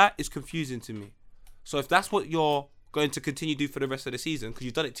 All of that is confusing to me. So if that's what you're going to continue to do for the rest of the season, because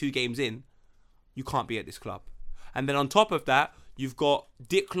you've done it 2 games in, you can't be at this club. And then on top of that, you've got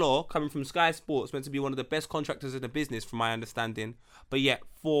Dick Claw coming from Sky Sports, meant to be one of the best contractors in the business from my understanding, but yet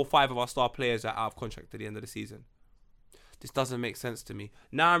 4 or 5 of our star players are out of contract at the end of the season. This doesn't make sense to me.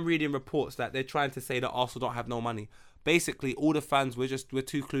 Now I'm reading reports that they're trying to say that Arsenal don't have no money. Basically, all the fans, we're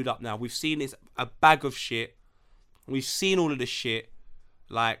too clued up now. We've seen it's a bag of shit. We've seen all of the shit.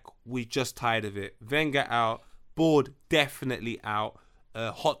 Like, we're just tired of it. Wenger out. Board definitely out.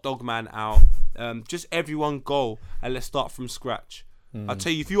 Hot Dog Man out. Just everyone go and let's start from scratch. I'll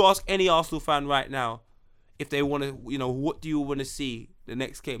tell you, if you ask any Arsenal fan right now, if they want to, what do you want to see the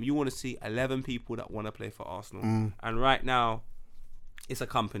next game? You want to see 11 people that want to play for Arsenal. And right now, it's a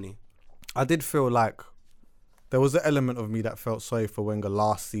company. I did feel like there was an element of me that felt sorry for Wenger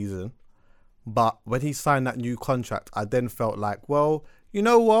last season. But when he signed that new contract, I then felt like, well, you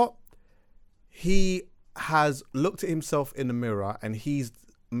know what? He has looked at himself in the mirror and he's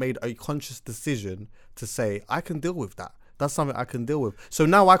made a conscious decision to say, I can deal with that. That's something I can deal with. So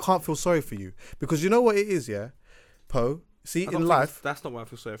now I can't feel sorry for you. Because you know what it is, yeah? Poe, see, in life... That's not why I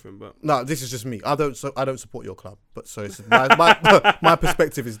feel sorry for him, but... No, this is just me. I don't support your club. But so it's my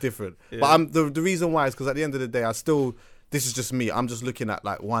perspective is different. Yeah. But the reason why is because at the end of the day, this is just me. I'm just looking at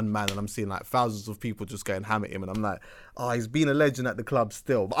like one man and I'm seeing like thousands of people just going ham at him. And I'm like, oh, he's been a legend at the club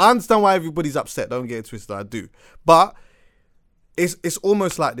still. But I understand why everybody's upset. Don't get it twisted. I do. But... It's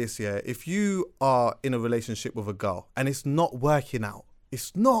almost like this, yeah. If you are in a relationship with a girl and it's not working out,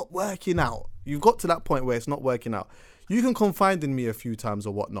 you've got to that point where it's not working out. You can confide in me a few times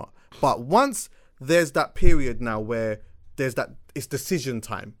or whatnot. But once there's that period now where it's decision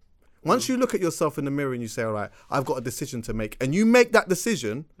time. Once you look at yourself in the mirror and you say, all right, I've got a decision to make, and you make that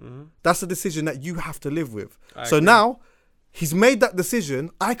decision, that's a decision that you have to live with. So now he's made that decision.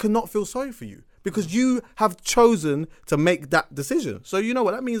 I cannot feel sorry for you. Because you have chosen to make that decision. So you know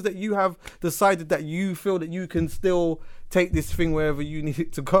what? That means that you have decided that you feel that you can still take this thing wherever you need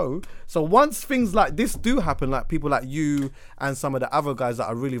it to go. So once things like this do happen, like people like you and some of the other guys that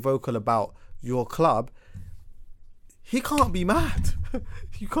are really vocal about your club, he can't be mad.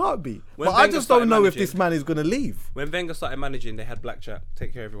 You can't be. But I just don't know if this man is going to leave. When Wenger started managing, they had black chat.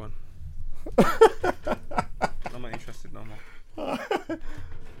 Take care, everyone. I'm not interested no more.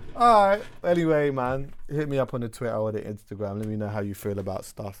 Alright, anyway, man, hit me up on the Twitter or the Instagram. Let me know how you feel about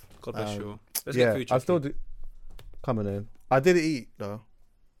stuff. God bless you. Let's yeah, get food. I still do. Coming in. I did eat though.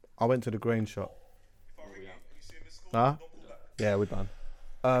 I went to the grain shop. Huh? Yeah, we're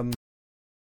done.